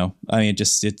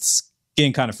 it's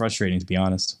getting kind of frustrating, to be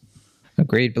honest.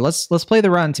 Agreed. But let's play the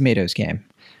Rotten Tomatoes game,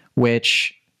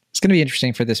 which is going to be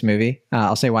interesting for this movie.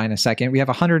 I'll say why in a second. We have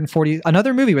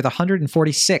another movie with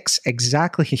 146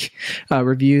 exactly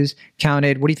reviews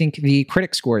counted. What do you think the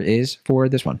critic score is for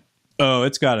this one? Oh,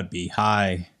 it's got to be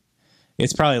high.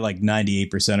 It's probably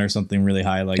 98% or something really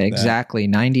high that. Exactly,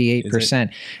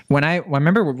 98%. When I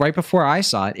remember right before I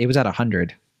saw it, it was at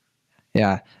 100.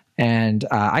 Yeah, and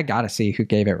I got to see who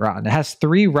gave it rotten. It has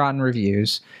 3 rotten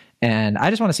reviews, and I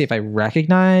just want to see if I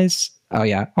recognize. Oh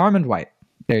yeah, Armand White.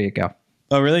 There you go.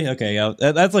 Oh really? Okay, yeah.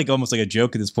 That's almost like a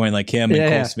joke at this point. Him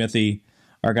and Cole Smithy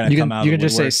are going to come out. You can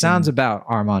just say sounds about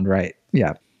Armand Wright.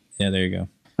 Yeah. Yeah, there you go.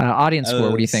 Audience score.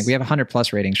 What do you think? We have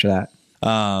 100+ ratings for that.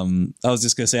 I was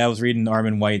just gonna say I was reading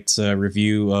Armand White's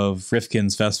review of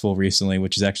Rifkin's Festival recently,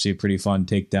 which is actually a pretty fun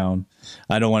takedown.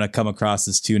 I don't want to come across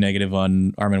as too negative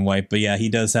on Armand White, but yeah, he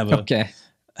does have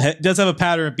a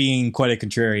pattern of being quite a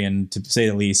contrarian, to say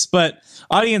the least. But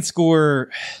audience score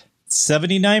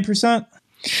 79%.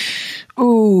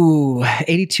 Ooh,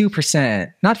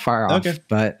 82%. Not far off,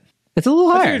 but it's a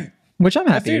little higher, which I'm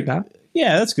happy about.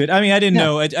 Yeah, that's good. I mean, I didn't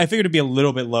know. I figured it'd be a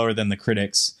little bit lower than the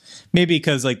critics. Maybe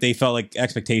because like they felt like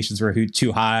expectations were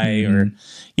too high, or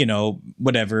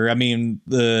whatever. I mean,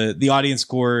 the audience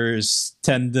scores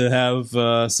tend to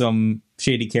have some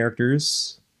shady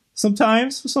characters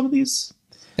sometimes with some of these.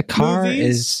 The car movies.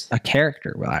 is a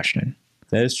character, Will Ashton.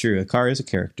 That is true. A car is a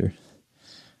character.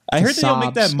 I heard they don't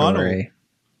make that model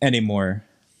anymore.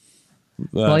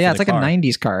 Well, yeah, it's like a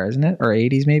 90s car, isn't it? Or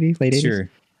 80s, maybe late 80s. Sure.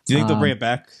 Do you think they'll bring it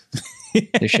back?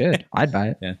 They should. I'd buy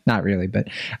it. Yeah. Not really, but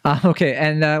okay.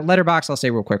 And Letterboxd, I'll say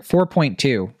real quick,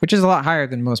 4.2, which is a lot higher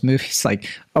than most movies. Like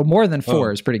more than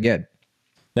 4 is pretty good.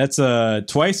 That's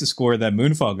twice the score that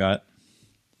Moonfall got.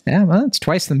 Yeah, well, it's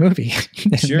twice the movie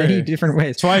in Sure. many different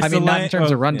ways. Twice I mean, not in terms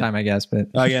of runtime, yeah. I guess, but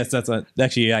I guess that's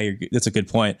a good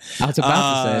point. I was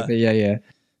about to say, but yeah.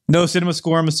 No cinema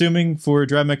score, I'm assuming, for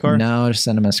Drive My Car? No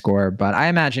cinema score, but I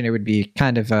imagine it would be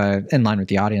kind of in line with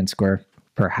the audience score,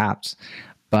 perhaps.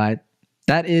 But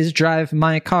that is Drive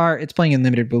My Car. It's playing in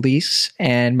limited release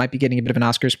and might be getting a bit of an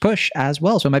Oscars push as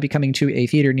well. So it might be coming to a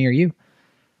theater near you.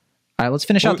 All right, let's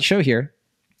finish out the show here.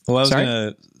 Well,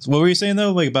 what were you saying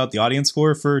though, like about the audience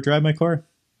score for Drive My Car?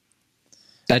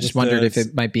 I just wondered if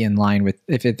it might be in line with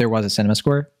if there was a cinema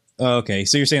score. Oh, okay,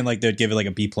 so you're saying like they'd give it like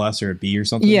a B+ or a B or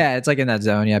something? Yeah, it's like in that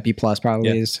zone. Yeah, B+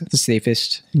 probably is the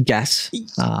safest guess.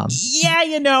 Yeah,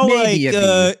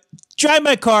 like Drive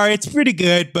My Car, it's pretty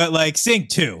good, but like Sing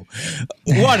 2,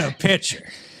 what a picture.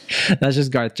 That's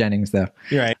just Garth Jennings, though.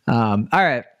 You're right. All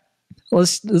right,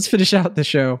 let's finish out the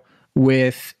show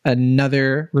with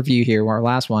another review here. Our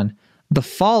last one, The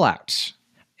Fallout,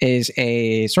 is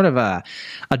a sort of a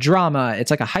drama. It's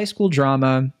like a high school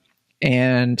drama,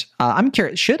 and I'm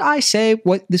curious. Should I say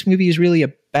what this movie is really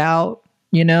about?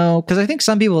 Because I think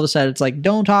some people have said it's like,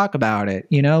 don't talk about it,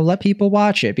 let people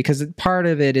watch it, because part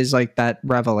of it is like that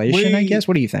revelation, I guess.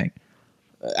 What do you think?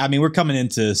 I mean, we're coming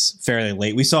into this fairly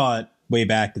late. We saw it way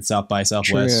back at South by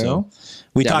Southwest. True. So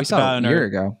we talked about it a year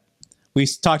ago. We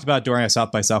talked about during our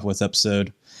South by Southwest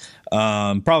episode.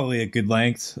 Probably a good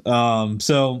length.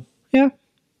 So yeah,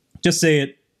 just say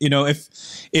it.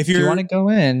 If you want to go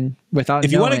in without,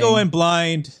 if you want to go in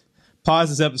blind, pause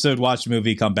this episode, watch the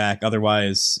movie, come back.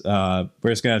 Otherwise, we're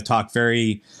just going to talk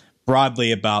very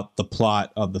broadly about the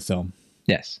plot of the film.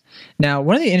 Yes. Now,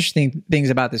 one of the interesting things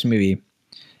about this movie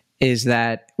is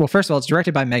that, well, first of all, it's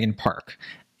directed by Megan Park.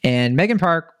 And Megan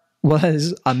Park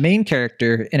was a main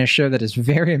character in a show that is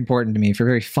very important to me for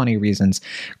very funny reasons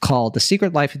called The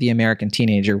Secret Life of the American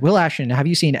Teenager. Will Ashton, have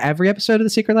you seen every episode of The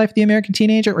Secret Life of the American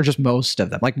Teenager, or just most of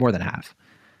them, like more than half?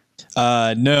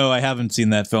 No, I haven't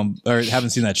seen that film or haven't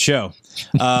seen that show.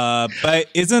 But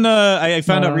isn't I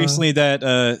found out recently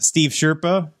that Steve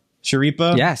Sharpa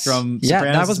yes, from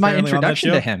Sopranos, that was my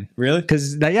introduction to him. Really?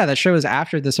 Because that show is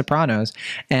after The Sopranos,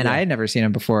 and I had never seen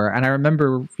him before. And I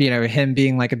remember, him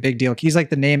being like a big deal. He's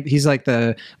like one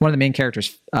of the main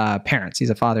characters' parents. He's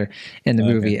a father in the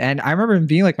movie, and I remember him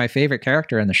being like my favorite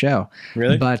character in the show.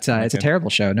 Really? But it's a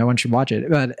terrible show. No one should watch it,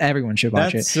 but everyone should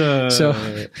watch it. So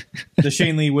the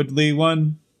Shailene Woodley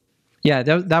one. Yeah,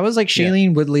 that was like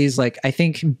Shailene Woodley's, like, I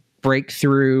think,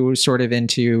 breakthrough sort of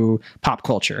into pop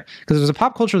culture, because it was a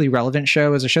pop culturally relevant show. It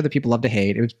was a show that people love to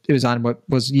hate. It was on what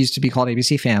was used to be called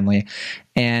ABC Family,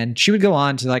 and she would go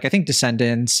on to, like, I think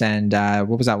Descendants and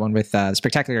what was that one with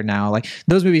Spectacular Now, like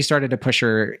those movies started to push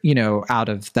her out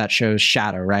of that show's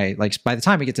shadow, right? Like by the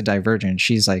time we get to Divergent,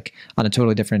 she's like on a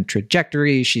totally different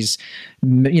trajectory. She's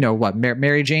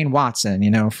Mary Jane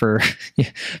Watson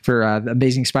for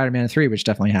Amazing Spider-Man 3, which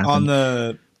definitely happened on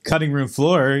the cutting room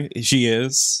floor. She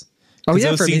is. Oh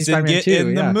yeah, for Amazing Spider-Man 2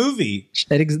 in the movie.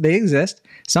 They exist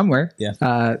somewhere. Yeah.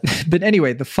 But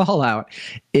anyway, The Fallout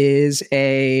is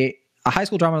a high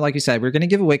school drama, like you said. We're going to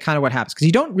give away kind of what happens, because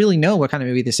you don't really know what kind of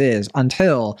movie this is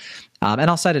until, and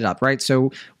I'll set it up, right?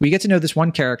 So we get to know this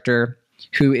one character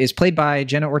who is played by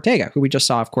Jenna Ortega, who we just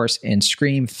saw, of course, in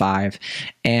Scream 5.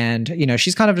 And,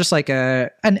 she's kind of just like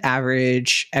an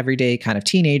average, everyday kind of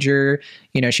teenager.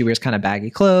 She wears kind of baggy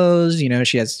clothes.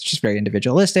 She's very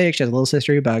individualistic. She has a little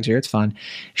sister who bugs her. It's fun.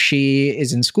 She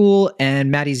is in school, and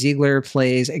Maddie Ziegler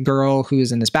plays a girl who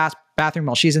is in this bathroom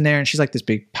while she's in there, and she's like this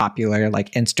big popular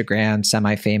like Instagram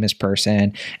semi-famous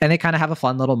person, and they kind of have a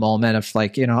fun little moment of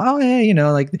like, you know, oh yeah, you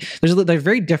know, like they're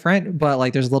very different, but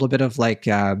like there's a little bit of like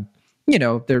you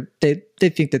know, they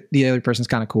think that the other person's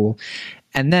kind of cool.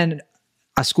 And then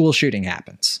a school shooting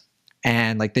happens.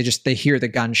 And like they hear the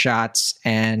gunshots,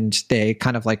 and they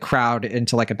kind of like crowd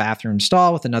into like a bathroom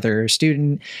stall with another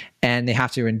student, and they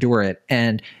have to endure it.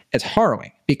 And it's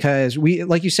harrowing because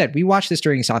like you said, we watched this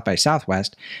during South by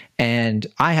Southwest, and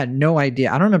I had no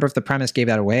idea. I don't remember if the premise gave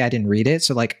that away. I didn't read it.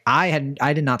 So like I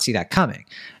did not see that coming,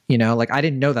 you know, like I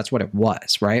didn't know that's what it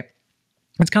was. Right.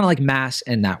 It's kind of like Mass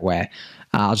in that way.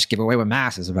 I'll just give away what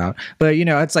Mass is about. But, you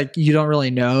know, it's like you don't really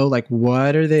know, like,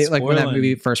 what are they, like, when that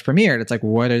movie first premiered, it's like,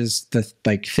 what is the,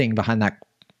 like, thing behind that,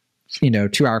 you know,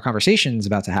 2-hour conversation is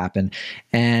about to happen.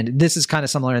 And this is kind of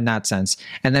similar in that sense.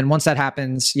 And then once that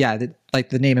happens, yeah, like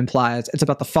the name implies, it's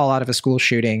about the fallout of a school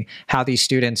shooting, how these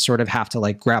students sort of have to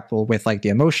like grapple with like the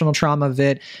emotional trauma of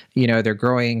it, you know, their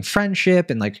growing friendship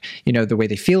and like, you know, the way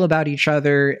they feel about each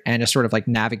other, and just sort of like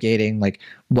navigating like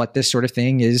what this sort of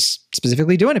thing is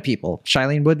specifically doing to people.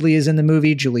 Shailene Woodley is in the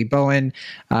movie, Julie Bowen.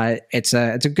 It's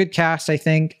a good cast, I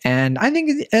think. And I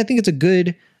think it's a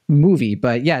good movie,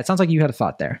 but yeah, it sounds like you had a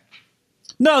thought there.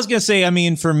 No, I was going to say, I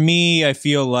mean, for me, I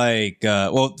feel like,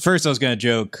 well, first I was going to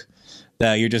joke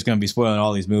that you're just going to be spoiling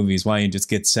all these movies. Why don't you just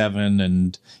get Seven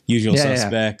and Usual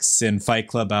Suspects and Fight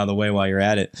Club out of the way while you're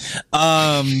at it?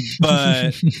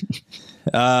 But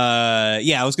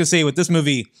yeah, I was going to say with this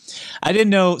movie, I didn't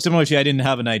know, similar to you, I didn't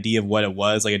have an idea of what it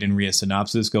was. Like I didn't read a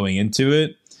synopsis going into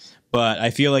it, but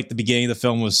I feel like the beginning of the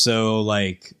film was so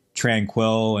like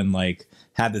tranquil and like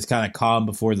had this kind of calm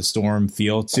before the storm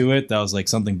feel to it. That was like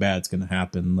something bad's going to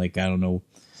happen. Like, I don't know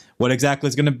what exactly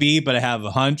it's going to be, but I have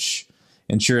a hunch.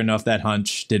 And sure enough, that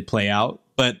hunch did play out.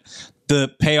 But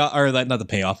the payoff, or like, not the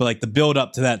payoff, but like the build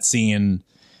up to that scene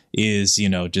is, you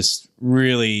know, just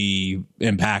really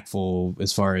impactful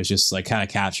as far as just like kind of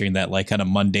capturing that like kind of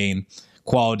mundane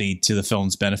quality to the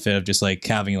film's benefit of just like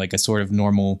having like a sort of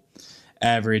normal,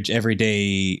 average,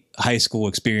 everyday high school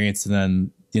experience. And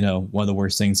then, you know, one of the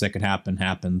worst things that could happen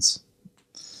happens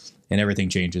and everything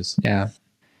changes. Yeah.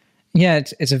 Yeah,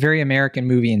 it's a very American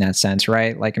movie in that sense,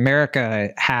 right? Like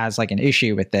America has like an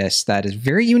issue with this that is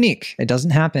very unique. It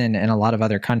doesn't happen in a lot of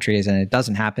other countries, and it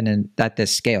doesn't happen at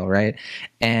this scale, right?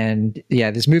 And yeah,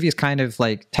 this movie is kind of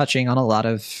like touching on a lot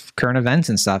of current events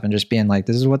and stuff, and just being like,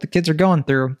 this is what the kids are going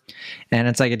through. And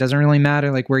it's like, it doesn't really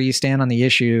matter like where you stand on the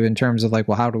issue in terms of like,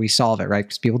 well, how do we solve it, right?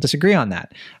 Because people disagree on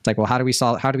that. It's like, well, how do we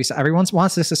everyone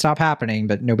wants this to stop happening,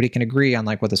 but nobody can agree on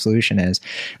like what the solution is.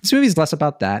 This movie is less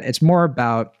about that. It's more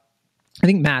about, I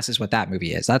think Mass is what that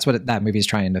movie is. That's what that movie is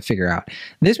trying to figure out.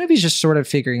 This movie is just sort of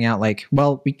figuring out like,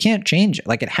 well, we can't change it.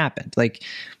 Like it happened. Like,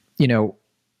 you know,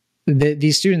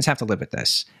 these students have to live with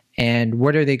this. And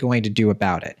what are they going to do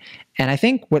about it? And I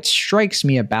think what strikes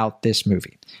me about this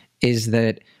movie is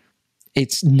that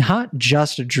it's not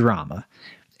just a drama.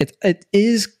 It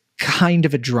is kind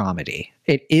of a dramedy.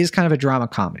 It is kind of a drama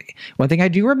comedy. One thing I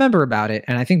do remember about it,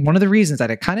 and I think one of the reasons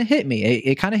that it kind of hit me,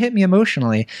 it kind of hit me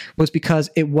emotionally, was because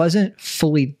it wasn't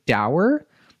fully dour.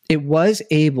 It was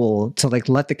able to like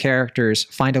let the characters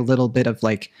find a little bit of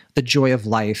like the joy of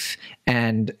life,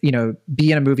 and, you know,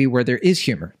 be in a movie where there is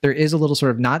humor. There is a little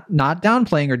sort of not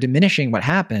downplaying or diminishing what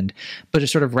happened, but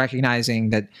just sort of recognizing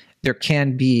that there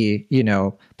can be, you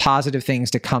know, positive things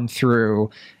to come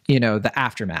through, you know, the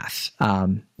aftermath,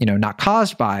 you know, not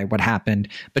caused by what happened,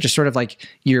 but just sort of like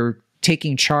you're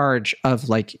taking charge of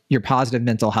like your positive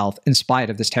mental health in spite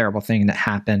of this terrible thing that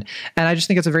happened. And I just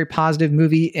think it's a very positive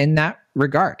movie in that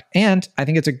regard. And I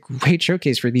think it's a great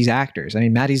showcase for these actors. I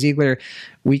mean, Maddie Ziegler,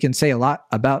 we can say a lot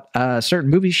about certain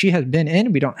movies she has been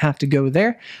in. We don't have to go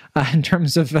there in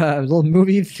terms of a little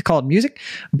movie called Music.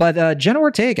 But Jenna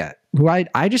Ortega, who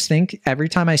I just think every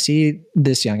time I see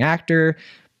this young actor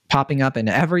popping up in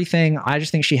everything, I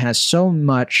just think she has so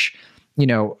much, you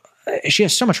know, she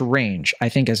has so much range, I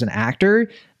think, as an actor,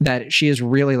 that she is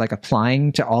really like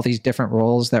applying to all these different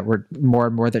roles that were more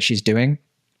and more that she's doing.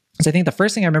 So I think the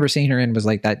first thing I remember seeing her in was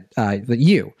like that,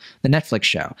 the Netflix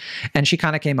show. And she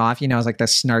kind of came off, you know, as like the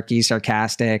snarky,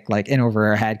 sarcastic, like in over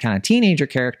her head kind of teenager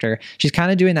character. She's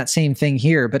kind of doing that same thing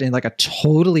here, but in like a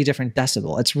totally different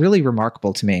decibel. It's really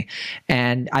remarkable to me.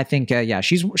 And I think, yeah,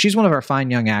 she's one of our fine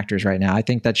young actors right now. I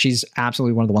think that she's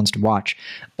absolutely one of the ones to watch.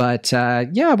 But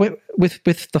yeah,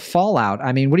 with the fallout,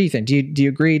 I mean, what do you think? Do you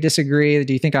agree, disagree?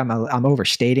 Do you think I'm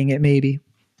overstating it maybe?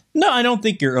 No, I don't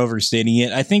think you're overstating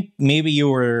it. I think maybe you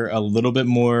were a little bit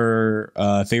more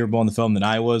favorable in the film than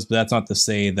I was, but that's not to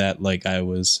say that like I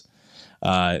was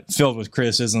filled with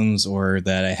criticisms or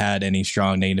that I had any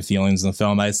strong negative feelings in the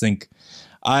film. I just think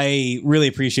I really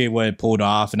appreciate what it pulled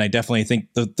off, and I definitely think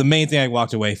the main thing I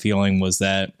walked away feeling was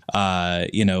that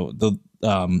what's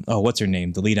her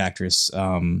name, the lead actress,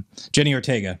 Jenny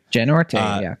Ortega. Jenna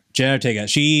Ortega, yeah. Jenna Ortega.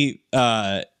 She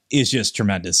is just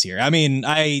tremendous here. I mean,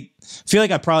 I feel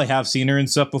like I probably have seen her in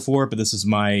stuff before, but this is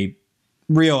my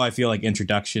real, I feel like,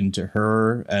 introduction to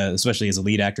her, especially as a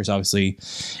lead actress, obviously.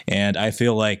 And I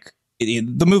feel like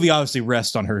the movie obviously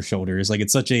rests on her shoulders. Like,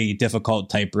 it's such a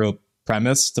difficult tightrope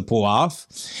premise to pull off,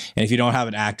 and if you don't have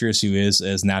an actress who is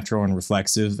as natural and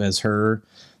reflexive as her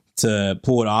to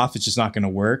pull it off, it's just not going to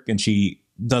work. And she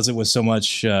does it with so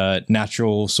much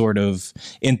natural sort of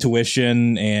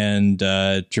intuition and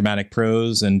dramatic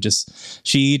prose, and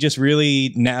she just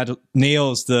really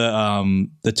nails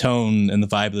the tone and the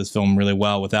vibe of this film really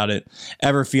well, without it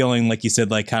ever feeling, like you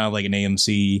said, like kind of like an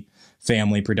AMC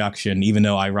family production, even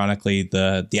though ironically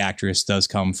the actress does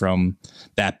come from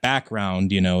that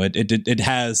background. It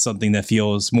has something that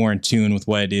feels more in tune with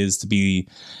what it is to be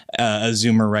a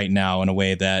Zoomer right now, in a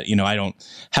way that, I don't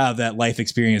have that life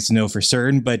experience to know for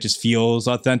certain, but it just feels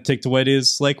authentic to what it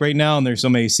is like right now. And there's so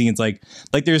many scenes like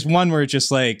there's one where it's just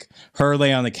like her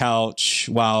lay on the couch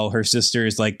while her sister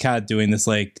is like kind of doing this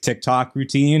like TikTok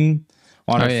routine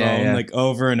on her phone, like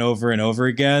over and over and over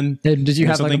again. And did you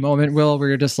have like a moment, Will, where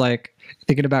you're just like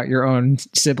thinking about your own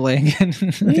sibling?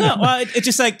 No, it's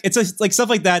just like, it's just like stuff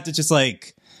like that. That's just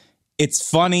like, it's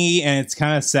funny and it's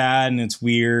kind of sad and it's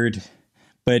weird,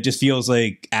 but it just feels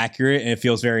like accurate, and it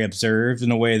feels very observed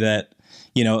in a way that,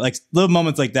 like little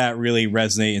moments like that really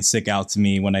resonate and stick out to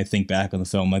me when I think back on the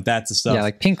film. Like, that's the stuff. Yeah,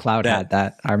 like Pink Cloud had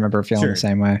that. I remember feeling the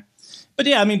same way. But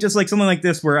yeah, I mean, just like something like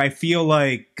this where I feel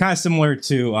like kind of similar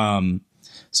to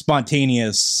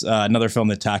Spontaneous, another film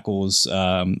that tackles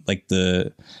like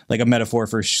a metaphor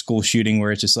for school shooting,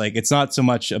 where it's just like, it's not so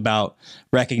much about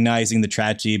recognizing the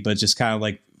tragedy, but just kind of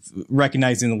like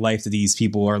recognizing the life that these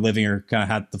people are living, or kind of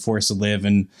have the force to live,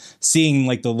 and seeing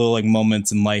like the little like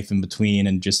moments in life in between,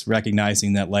 and just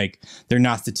recognizing that like they're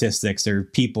not statistics, they're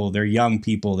people, they're young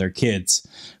people, they're kids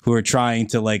who are trying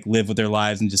to like live with their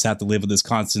lives, and just have to live with this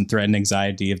constant threat and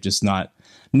anxiety of just not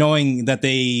knowing that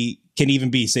they can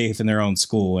even be safe in their own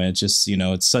school. And it's just,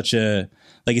 it's such a,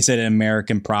 like you said, an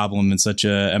American problem and such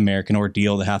a American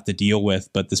ordeal to have to deal with.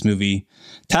 But this movie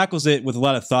tackles it with a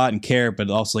lot of thought and care, but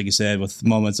also, like you said, with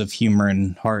moments of humor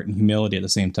and heart and humility at the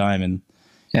same time. And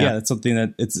yeah, that's something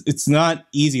that it's not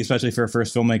easy, especially for a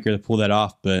first filmmaker, to pull that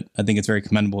off. But I think it's very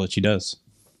commendable that she does.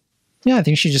 Yeah, I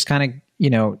think she just kind of,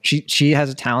 she has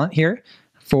a talent here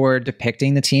for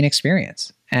depicting the teen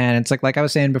experience. And it's like I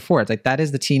was saying before, it's like, that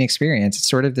is the teen experience. It's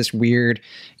sort of this weird,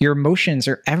 your emotions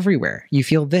are everywhere. You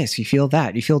feel this, you feel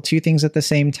that, you feel two things at the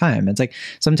same time. It's like,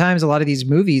 sometimes a lot of these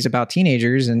movies about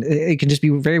teenagers, and it can just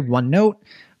be very one note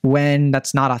when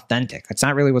that's not authentic. That's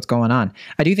not really what's going on.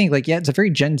 I do think like, yeah, it's a very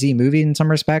Gen Z movie in some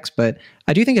respects, but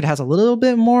I do think it has a little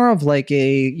bit more of like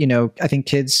a, I think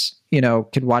kids,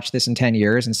 could watch this in 10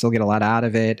 years and still get a lot out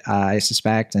of it, I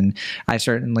suspect. And I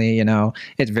certainly,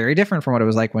 it's very different from what it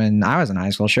was like when I was in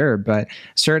high school, sure. But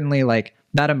certainly like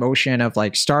that emotion of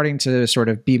like starting to sort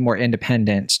of be more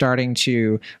independent, starting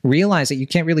to realize that you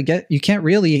can't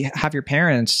really have your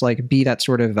parents like be that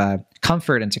sort of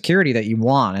comfort and security that you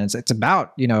want. And it's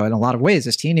about, in a lot of ways,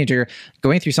 this teenager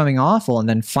going through something awful and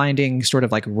then finding sort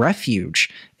of like refuge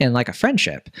in like a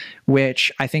friendship,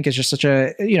 which I think is just such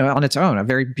a, on its own, a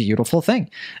very beautiful thing.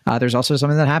 There's also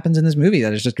something that happens in this movie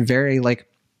that is just very like,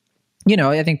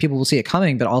 I think people will see it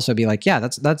coming, but also be like, yeah,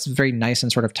 that's a very nice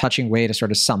and sort of touching way to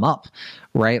sort of sum up,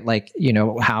 right? Like,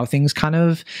 how things kind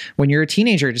of, when you're a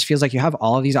teenager, it just feels like you have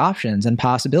all of these options and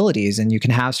possibilities, and you can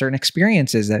have certain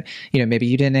experiences that, maybe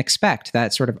you didn't expect,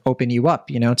 that sort of open you up,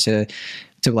 to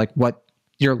like what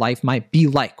your life might be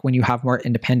like when you have more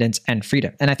independence and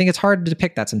freedom. And I think it's hard to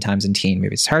depict that sometimes in teen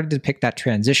movies. It's hard to depict that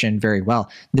transition very well.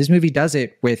 This movie does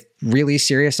it with really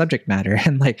serious subject matter.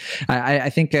 And like, I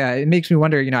think it makes me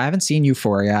wonder, I haven't seen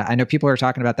Euphoria. I know people are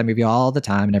talking about that movie all the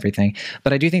time and everything,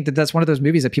 but I do think that that's one of those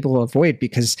movies that people will avoid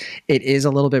because it is a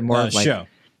little bit more of like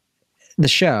the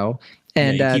show.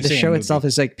 And the show itself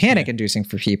is like panic inducing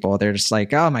for people. They're just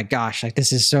like, oh my gosh, like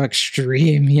this is so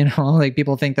extreme, like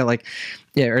people think that like,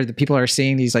 or the people are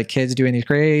seeing these like kids doing these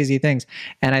crazy things.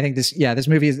 And I think this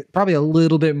movie is probably a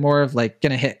little bit more of like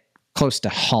going to hit close to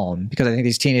home, because I think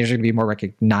these teenagers are going to be more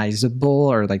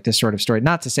recognizable, or like this sort of story.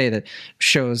 Not to say that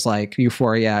shows like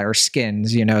Euphoria or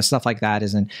Skins, stuff like that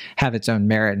doesn't have its own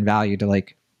merit and value to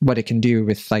like what it can do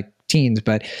with like teens.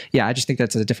 But yeah, I just think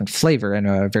that's a different flavor and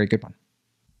a very good one.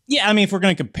 Yeah, I mean, if we're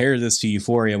going to compare this to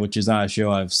Euphoria, which is not a show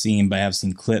I've seen, but I have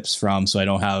seen clips from, so I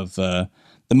don't have the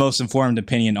most informed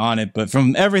opinion on it. But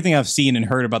from everything I've seen and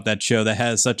heard about that show, that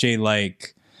has such a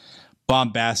like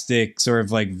bombastic, sort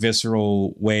of like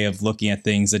visceral way of looking at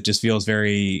things that just feels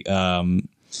very, I don't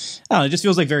know, it just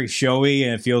feels like very showy,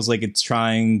 and it feels like it's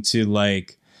trying to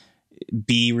like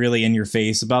be really in your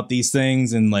face about these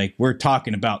things. And like, we're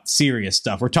talking about serious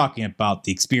stuff. We're talking about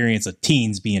the experience of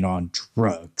teens being on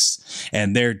drugs,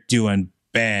 and they're doing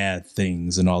bad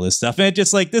things and all this stuff. And it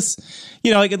just like this,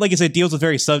 you know, like I said, deals with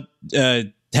very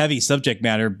heavy subject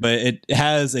matter, but it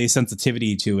has a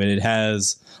sensitivity to it. It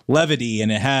has levity,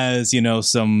 and it has, you know,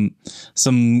 some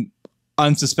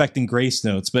unsuspecting grace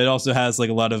notes, but it also has like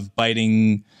a lot of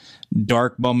biting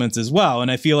dark moments as well.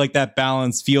 And I feel like that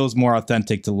balance feels more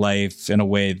authentic to life in a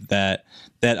way that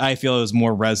I feel is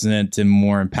more resonant and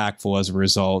more impactful as a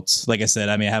result. Like I said,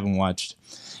 I mean, I haven't watched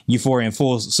Euphoria in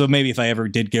full, so maybe if I ever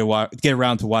did get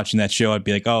around to watching that show, I'd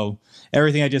be like, oh,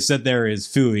 everything I just said there is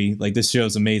phooey. Like, this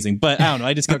show's amazing. But I don't know.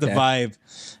 I just get the vibe.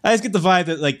 I just get the vibe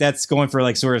that like that's going for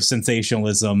like sort of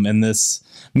sensationalism, and this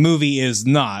movie is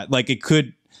not. Like, it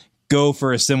could go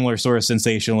for a similar sort of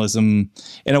sensationalism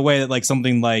in a way that like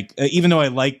something like even though I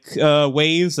like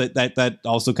Waves, that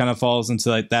also kind of falls into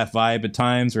like that vibe at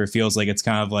times, where it feels like it's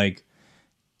kind of like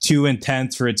too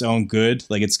intense for its own good.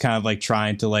 Like, it's kind of like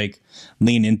trying to like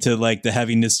lean into like the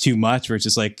heaviness too much, where it's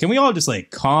just like, can we all just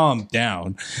like calm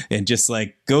down and just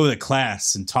like go to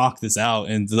class and talk this out?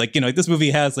 And like, you know, like, this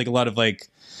movie has like a lot of like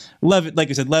like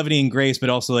I said, levity and grace,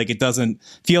 but also like it doesn't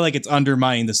feel like it's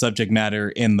undermining the subject matter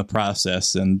in the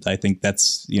process. And I think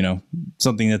that's, you know,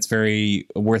 something that's very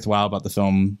worthwhile about the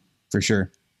film for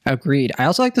sure. Agreed. I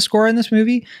also like the score in this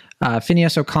movie.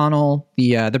 Phineas O'Connell,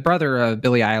 the brother of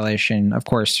Billie Eilish, and of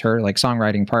course her like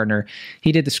songwriting partner,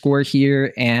 he did the score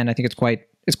here, and I think it's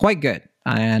quite good.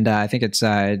 And I think it's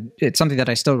something that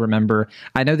I still remember.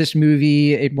 I know this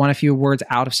movie, it won a few awards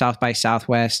out of South by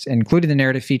Southwest, including the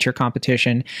narrative feature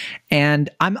competition.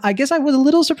 And I guess I was a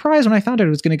little surprised when I found out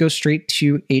it was going to go straight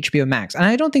to HBO Max. And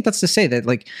I don't think that's to say that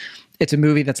like it's a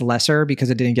movie that's lesser because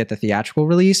it didn't get the theatrical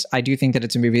release. I do think that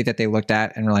it's a movie that they looked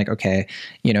at and were like, okay,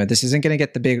 you know, this isn't going to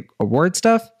get the big award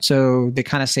stuff. So they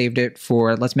kind of saved it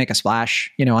for, let's make a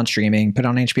splash, you know, on streaming, put it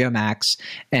on HBO Max.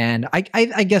 And I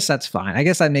guess that's fine. I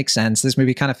guess that makes sense. This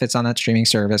movie kind of fits on that streaming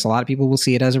service. A lot of people will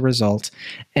see it as a result.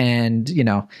 And, you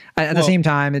know, at the same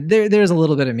time, there's a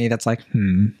little bit of me that's like,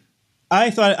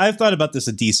 I've thought about this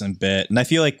a decent bit, and I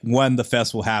feel like when the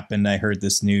festival happened, I heard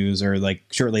this news, or like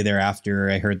shortly thereafter,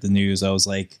 I heard the news. I was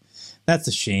like, that's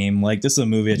a shame. Like, this is a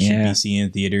movie that should be seen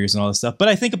in theaters and all this stuff. But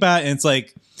I think about it, and it's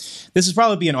like, this would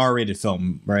probably be an R-rated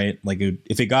film, right? Like,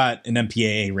 if it got an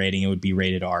MPAA rating, it would be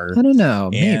rated R. I don't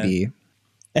know, maybe.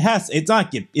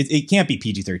 It can't be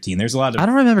PG-13. There's a lot of. I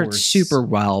don't remember it super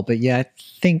well, but yeah, I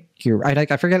think you're right.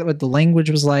 I forget what the language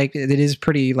was like. It is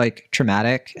pretty like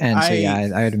traumatic, and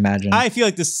I would imagine. I feel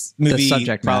like this movie, the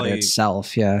subject matter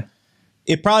itself,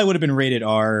 it probably would have been rated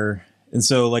R, and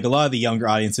so like a lot of the younger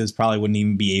audiences probably wouldn't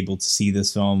even be able to see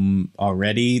this film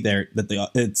already.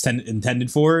 It's intended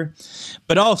for,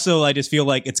 but also I just feel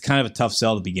like it's kind of a tough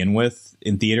sell to begin with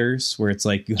in theaters, where it's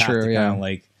like you have to kind of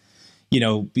like, you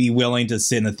know, be willing to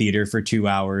sit in the theater for 2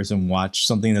 hours and watch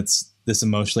something that's this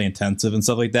emotionally intensive and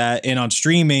stuff like that. And on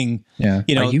streaming, you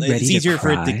know, it's easier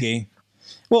for it to gain.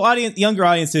 Well, younger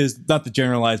audiences, not to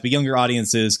generalize, but younger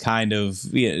audiences kind of,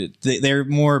 they're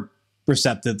more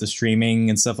receptive to streaming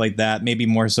and stuff like that. Maybe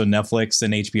more so Netflix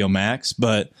than HBO Max,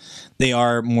 but they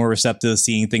are more receptive to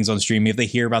seeing things on streaming. If they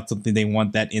hear about something, they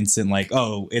want that instant, like,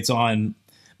 oh, it's on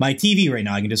my TV right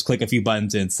now. I can just click a few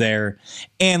buttons and it's there.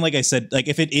 And like I said, like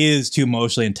if it is too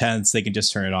emotionally intense, they can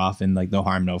just turn it off and like no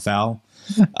harm, no foul.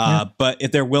 But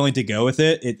if they're willing to go with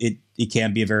it, it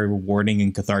can be a very rewarding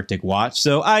and cathartic watch.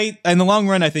 So in the long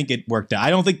run, I think it worked out.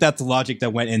 I don't think that's the logic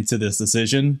that went into this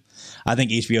decision. I think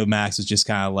HBO Max was just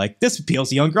kind of like, this appeals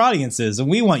to younger audiences and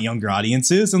we want younger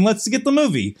audiences and let's get the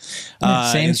movie.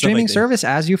 Same streaming service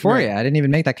as Euphoria. Right. I didn't even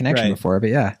make that connection before,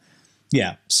 but yeah.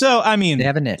 Yeah. So, I mean, they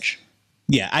have a niche.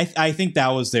 Yeah, I think that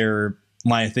was their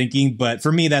line of thinking. But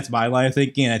for me, that's my line of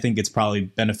thinking. I think it's probably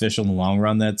beneficial in the long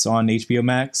run that's on HBO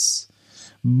Max.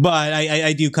 But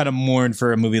I do kind of mourn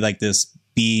for a movie like this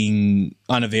being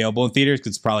unavailable in theaters,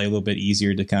 because it's probably a little bit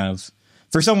easier to kind of,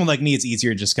 for someone like me, it's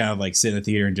easier to just kind of like sit in the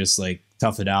theater and just like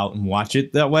tough it out and watch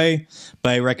it that way. But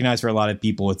I recognize for a lot of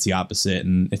people, it's the opposite.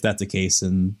 And if that's the case,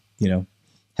 then, you know,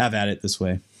 have at it this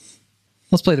way.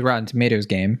 Let's play the Rotten Tomatoes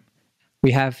game.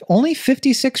 We have only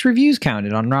 56 reviews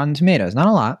counted on Rotten Tomatoes. Not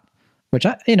a lot, which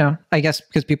I guess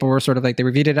because people were sort of like, they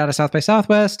reviewed it out of South by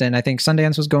Southwest, and I think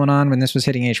Sundance was going on when this was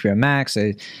hitting HBO Max.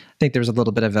 I think there was a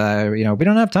little bit of we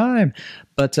don't have time.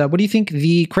 But what do you think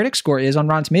the critic score is on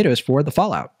Rotten Tomatoes for The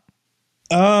Fallout?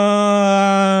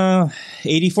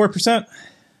 84%.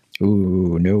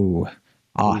 Ooh, no.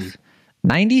 Off.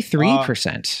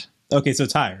 93%. Okay, so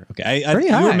it's higher. Okay, Pretty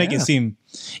you high, were making yeah. it seem,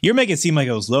 you're making it seem like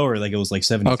it was lower, like it was like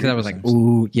 70. Oh, because I was like,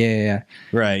 ooh, yeah.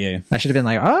 right, yeah. I should have been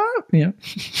like, oh, yeah.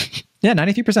 Yeah,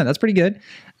 93%. That's pretty good.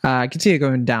 I can see it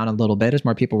going down a little bit as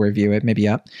more people review it, maybe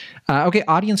up. Okay,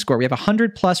 audience score. We have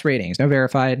 100 plus ratings, no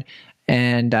verified.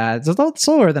 And it's a little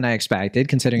slower than I expected,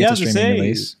 considering it's a streaming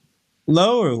release.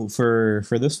 Lower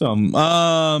for this film.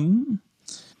 I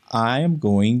am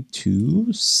going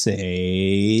to say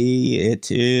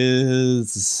it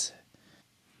is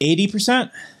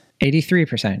 80%.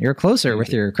 83%. You're closer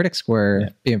with your critic score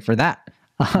being for that.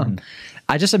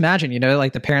 I just imagine,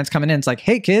 like the parents coming in, it's like,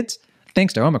 hey, kids,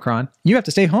 thanks to Omicron, you have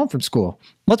to stay home from school.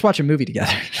 Let's watch a movie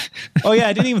together. Oh, yeah.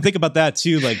 I didn't even think about that,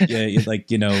 too. Like,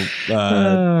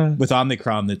 with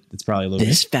Omicron, it's probably a little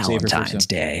this bit safer Valentine's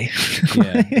Day.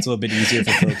 Yeah, it's a little bit easier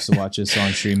for folks to watch this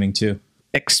on streaming, too.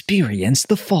 Experience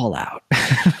the fallout.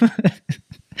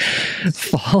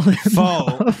 Fall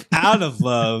out of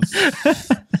love.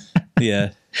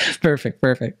 Yeah. Perfect.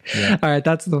 Yeah. All right,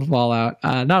 that's the Fallout.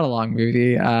 Not a long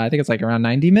movie. I think it's like around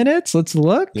 90 minutes. Let's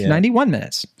look. Yeah. 91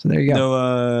 minutes. So there you go.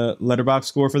 No letterbox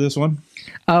score for this one?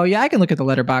 Oh, yeah, I can look at the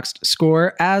Letterboxd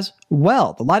score as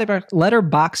well. The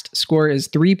Letterboxd score is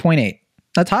 3.8.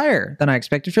 That's higher than I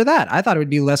expected for that. I thought it would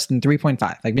be less than 3.5,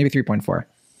 like maybe 3.4.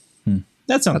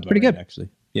 That sounds pretty good, actually.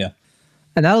 Yeah.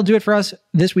 And that'll do it for us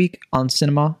this week on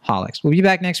Cinemaholics. We'll be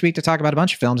back next week to talk about a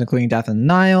bunch of films, including Death on the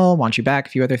Nile, Want You Back, a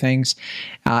few other things.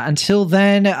 Until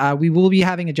then, we will be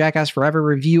having a Jackass Forever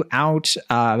review out.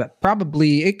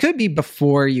 Probably, it could be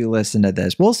before you listen to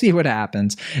this. We'll see what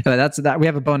happens. That's that. We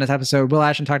have a bonus episode. Will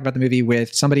Ashton talked about the movie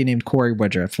with somebody named Corey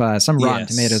Woodruff, some Rotten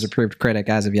Tomatoes approved critic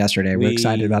as of yesterday. We're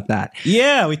excited about that.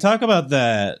 Yeah, we talk about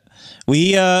that.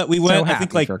 We went. So happy I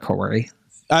think for Corey.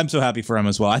 I'm so happy for him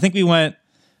as well. I think we went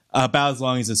about as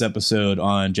long as this episode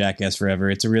on Jackass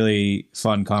Forever. It's a really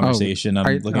fun conversation.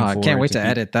 I'm looking forward. I can't wait to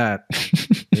edit that.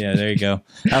 Yeah, there you go.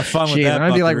 Have fun with that. I'm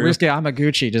gonna be like Ryusuke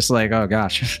Hamaguchi, just like, oh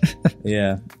gosh.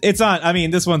 Yeah, it's not. I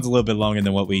mean, this one's a little bit longer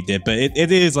than what we did, but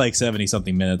it is like 70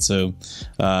 something minutes. So,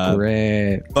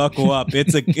 great. Buckle up.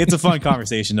 It's a fun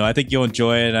conversation though. I think you'll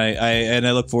enjoy it. And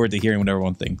I look forward to hearing what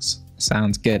everyone thinks.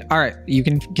 Sounds good. All right. You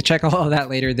can check all of that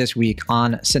later this week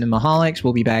on Cinemaholics.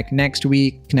 We'll be back next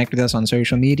week. Connect with us on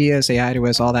social media. Say hi to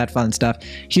us, all that fun stuff.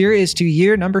 Here is to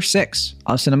year number 6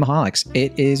 of Cinemaholics.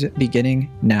 It is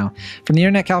beginning now. From the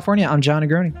Internet California, I'm John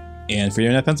Negroni. And for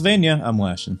Internet Pennsylvania, I'm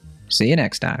Lashin. See you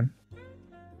next time.